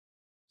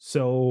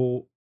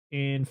 So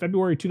in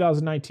February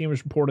 2019, it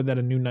was reported that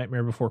a new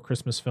Nightmare Before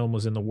Christmas film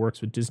was in the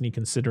works, with Disney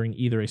considering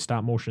either a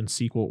stop motion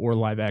sequel or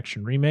live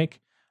action remake.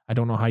 I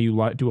don't know how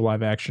you do a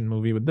live action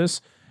movie with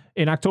this.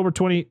 In October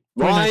 20,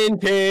 Lion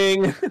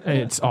King.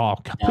 it's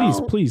God,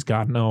 No. please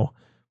God, no,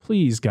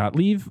 please God,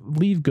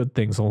 leave good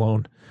things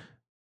alone.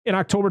 In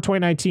October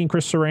 2019,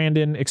 Chris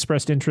Sarandon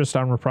expressed interest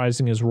on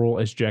reprising his role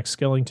as Jack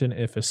Skellington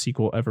if a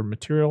sequel ever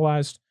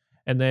materialized.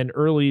 And then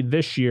early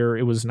this year,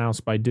 it was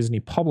announced by Disney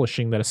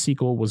Publishing that a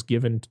sequel was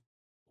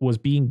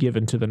being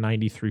given to the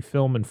 93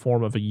 film in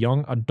form of a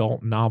young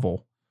adult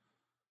novel.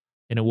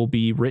 And it will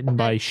be written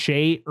by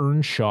Shay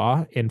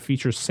Earnshaw and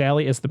features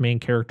Sally as the main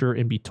character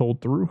and be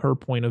told through her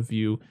point of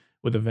view,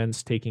 with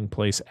events taking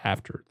place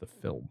after the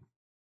film.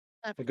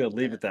 Good,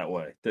 leave it that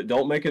way.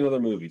 Don't make another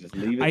movie. Just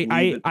leave it.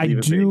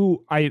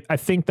 I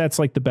think that's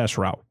like the best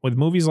route with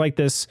movies like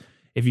this.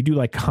 If you do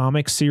like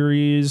comic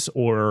series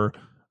or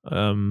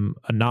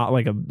not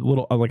like a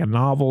little like a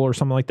novel or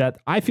something like that,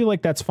 I feel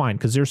like that's fine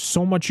because there's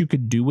so much you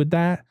could do with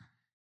that.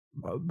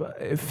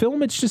 But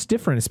film, it's just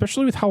different,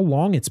 especially with how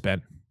long it's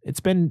been. It's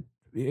been,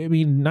 I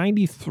mean,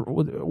 93.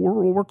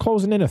 We're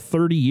closing in at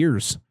 30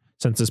 years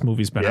since this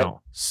movie's been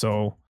out.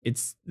 So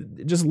it's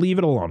just leave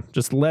it alone.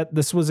 Just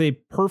this was a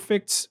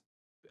perfect.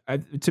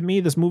 To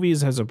me, this movie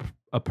has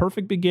a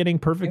perfect beginning,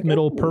 perfect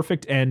middle,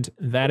 perfect end.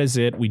 That is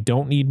it. We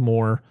don't need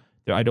more.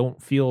 I don't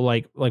feel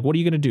like what are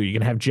you going to do? You're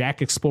going to have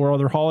Jack explore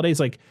other holidays?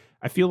 Like,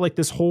 I feel like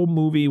this whole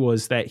movie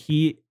was that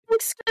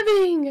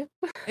Thanksgiving.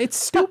 It's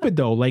stupid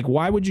though. Like,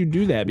 why would you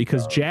do that?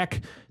 Because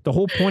Jack, the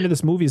whole point of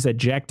this movie is that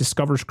Jack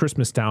discovers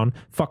Christmas Town,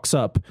 fucks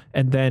up,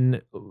 and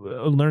then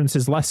learns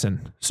his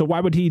lesson. So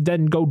why would he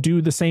then go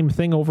do the same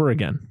thing over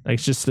again? Like,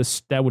 it's just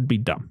this, that would be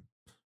dumb.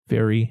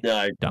 Very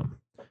dumb.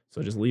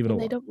 So just leave it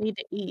alone. They don't need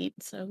to eat,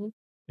 so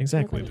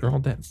Exactly. They're all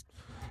dead.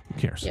 Who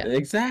cares? Yeah.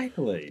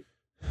 Exactly.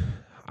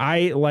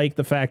 I like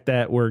the fact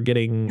that we're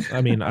getting,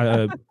 I mean,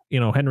 Henry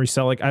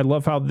Selick. I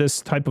love how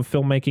this type of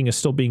filmmaking is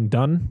still being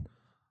done.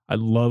 I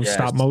love Yes.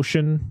 stop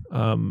motion.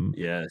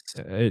 Yes.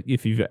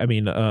 If you've,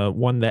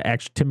 one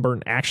that Tim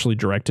Burton actually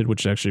directed,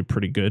 which is actually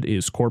pretty good,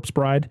 is Corpse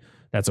Bride.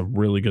 That's a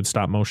really good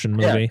stop motion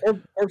movie. Yeah,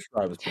 Corpse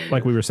Bride was pretty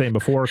Like good. we were saying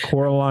before,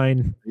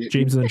 Coraline,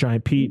 James and the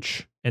Giant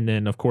Peach, and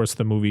then of course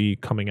the movie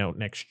coming out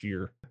next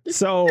year.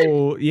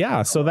 So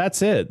yeah, so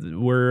that's it.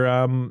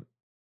 We're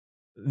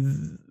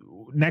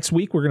next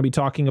week we're going to be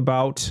talking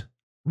about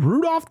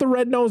Rudolph the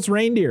Red-Nosed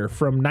Reindeer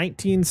from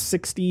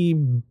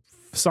 1960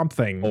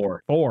 something.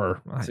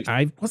 Four.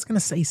 I was going to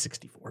say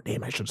 64.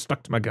 Damn, I should have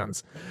stuck to my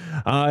guns.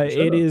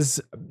 It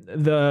is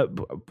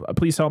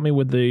please help me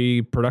with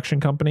the production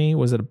company.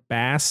 Was it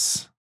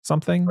Bass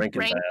something?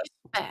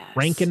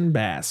 Rankin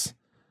Bass.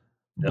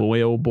 Yep.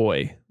 Boy, oh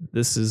boy,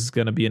 this is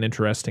going to be an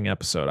interesting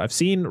episode. I've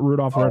seen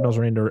Rudolph the Red-Nosed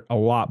Reindeer a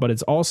lot, but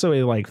it's also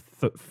a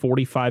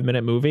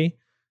 45-minute movie.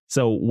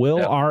 So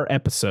will our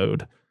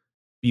episode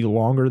be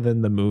longer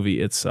than the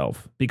movie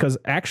itself? Because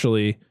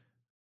actually,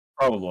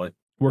 probably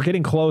we're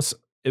getting close.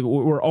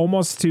 We're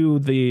almost to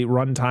the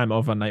runtime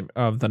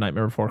of the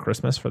Nightmare Before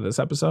Christmas for this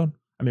episode.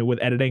 I mean, with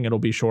editing, it'll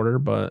be shorter,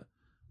 but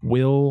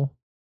will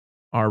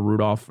our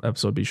Rudolph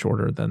episode be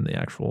shorter than the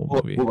actual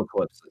movie? We'll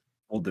eclipse it.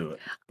 We'll do it.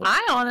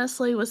 I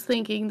honestly was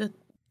thinking that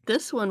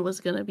this one was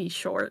going to be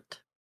short.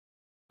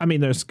 I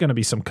mean, there's going to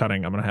be some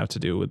cutting I'm going to have to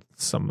do with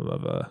some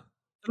of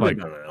It'll be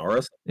about an hour.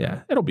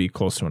 Yeah, it'll be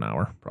close to an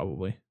hour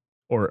probably,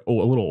 or a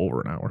little over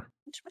an hour.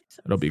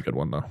 It'll be a good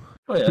one though.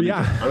 Oh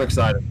yeah, I'm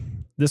excited.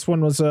 This one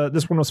was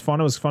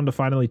fun. It was fun to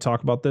finally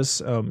talk about this.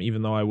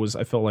 Even though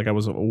I felt like I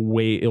was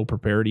way ill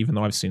prepared. Even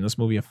though I've seen this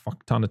movie a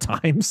fuck ton of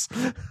times.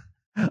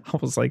 I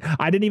was like,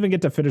 I didn't even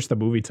get to finish the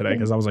movie today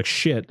because I was like,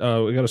 shit,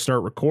 we got to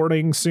start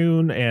recording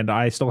soon, and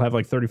I still have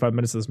like 35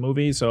 minutes of this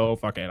movie, so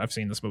fuck it, I've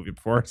seen this movie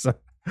before, so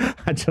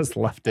I just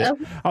left it.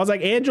 I was like,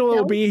 Angela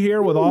will be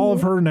here with all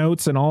of her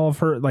notes and all of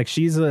her, like,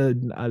 she's the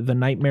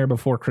Nightmare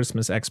Before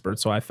Christmas expert,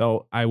 so I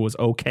felt I was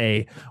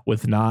okay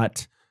with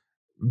not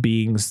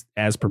being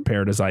as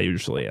prepared as I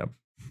usually am.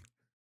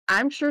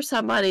 I'm sure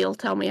somebody will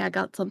tell me I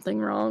got something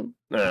wrong.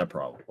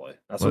 Probably.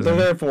 That's what they're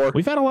there for.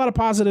 We've had a lot of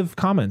positive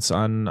comments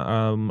on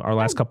our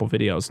last couple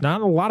videos. Not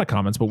a lot of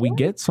comments, but we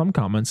get some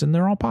comments, and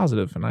they're all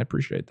positive, and I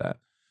appreciate that.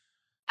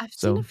 I've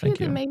seen a few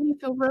that made me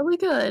feel really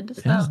good.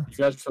 So. Yeah. You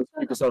guys are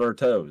keep us on our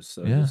toes.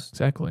 So yeah,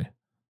 exactly.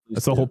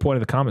 That's the whole point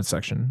of the comment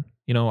section.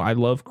 You know, I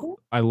love,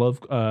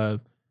 what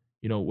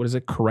is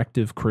it?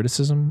 Corrective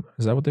criticism.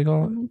 Is that what they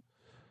call it?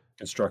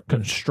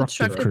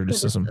 Constructive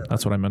criticism.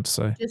 That's what I meant to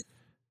say. Just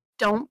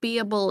don't be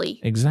a bully.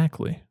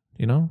 Exactly.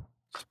 You know?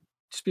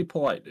 Just be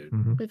polite, dude.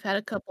 Mm-hmm. We've had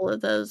a couple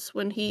of those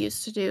when he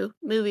used to do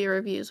movie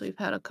reviews. We've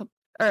had a couple,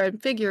 or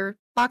figure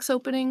box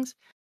openings.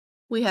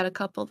 We had a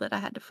couple that I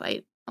had to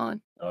fight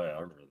on. Oh, yeah, I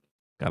remember that.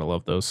 Gotta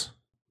love those.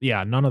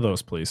 Yeah, none of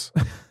those, please.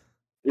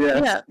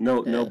 Yeah.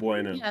 No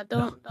bueno. Yeah,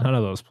 don't. None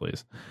of those,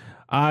 please.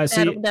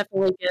 That'll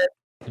definitely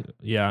get.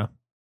 Yeah.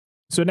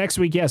 So next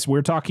week, yes,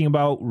 we're talking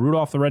about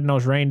Rudolph the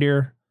Red-Nosed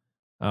Reindeer,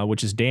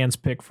 which is Dan's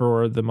pick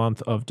for the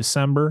month of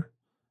December.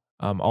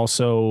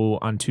 Also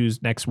on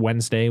next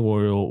Wednesday,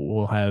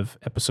 we'll have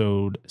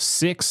episode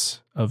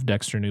 6 of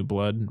Dexter New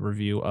Blood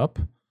review up.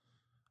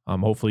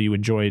 Hopefully you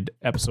enjoyed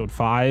episode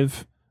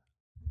 5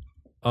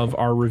 of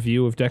our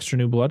review of Dexter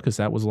New Blood, because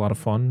that was a lot of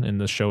fun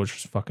and the show is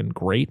just fucking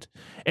great.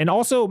 And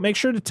also make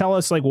sure to tell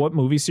us like what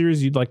movie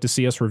series you'd like to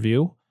see us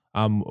review.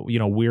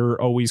 We're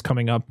always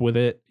coming up with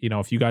it. You know,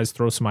 if you guys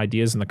throw some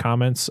ideas in the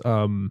comments,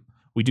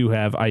 we do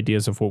have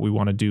ideas of what we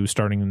want to do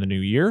starting in the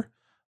new year.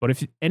 But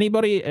if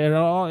anybody at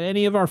all,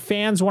 any of our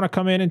fans want to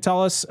come in and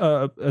tell us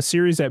a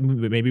series that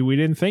maybe we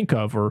didn't think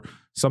of or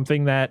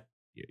something that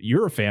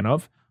you're a fan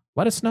of,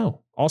 let us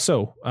know.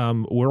 Also,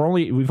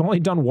 we've only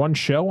done one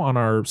show on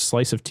our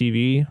Slice of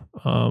TV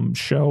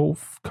show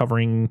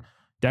covering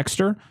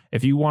Dexter.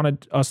 If you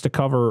wanted us to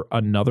cover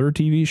another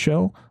TV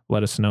show,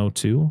 let us know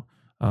too.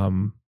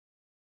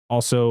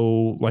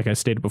 Also, like I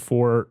stated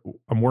before,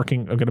 I'm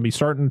going to be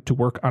starting to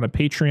work on a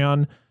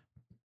Patreon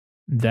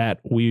that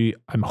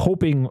I'm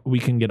hoping we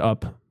can get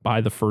up by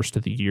the first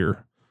of the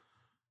year,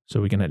 so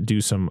we can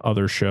do some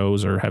other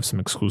shows or have some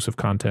exclusive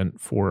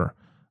content for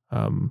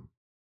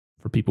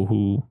people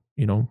who,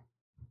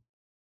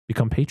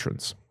 become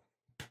patrons.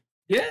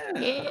 Yeah.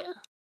 A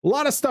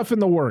lot of stuff in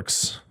the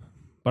works,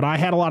 but I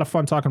had a lot of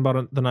fun talking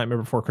about The Nightmare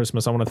Before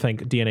Christmas. I want to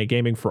thank DNA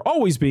Gaming for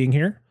always being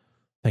here.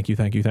 Thank you.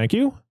 Thank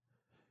you.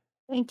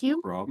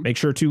 Make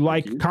sure to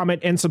like,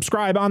 comment, and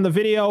subscribe on the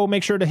video.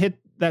 Make sure to hit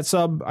that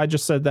sub. I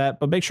just said that,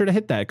 but make sure to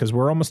hit that because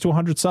we're almost to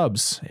 100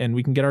 subs and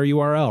we can get our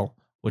URL,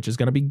 which is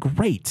going to be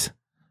great.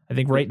 I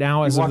think right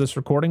now, as of this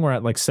recording, we're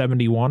at like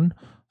 71.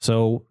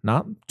 So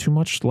not too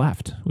much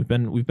left. We've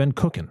been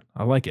cooking.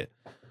 I like it.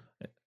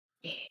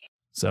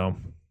 So,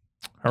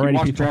 all right. Keep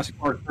watching Jurassic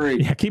Park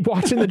 3. Yeah, keep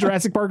watching the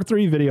Jurassic Park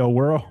 3 video.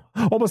 We're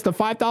almost to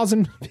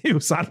 5,000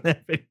 views on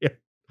that video.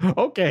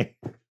 Okay.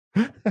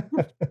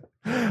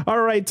 All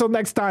right, till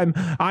next time,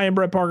 I am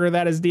Brett Parker.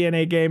 That is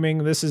DNA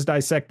Gaming. This is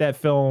Dissect That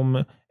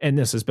Film, and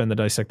this has been the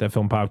Dissect That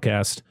Film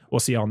podcast. We'll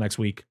see y'all next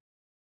week.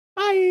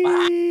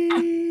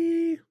 Bye.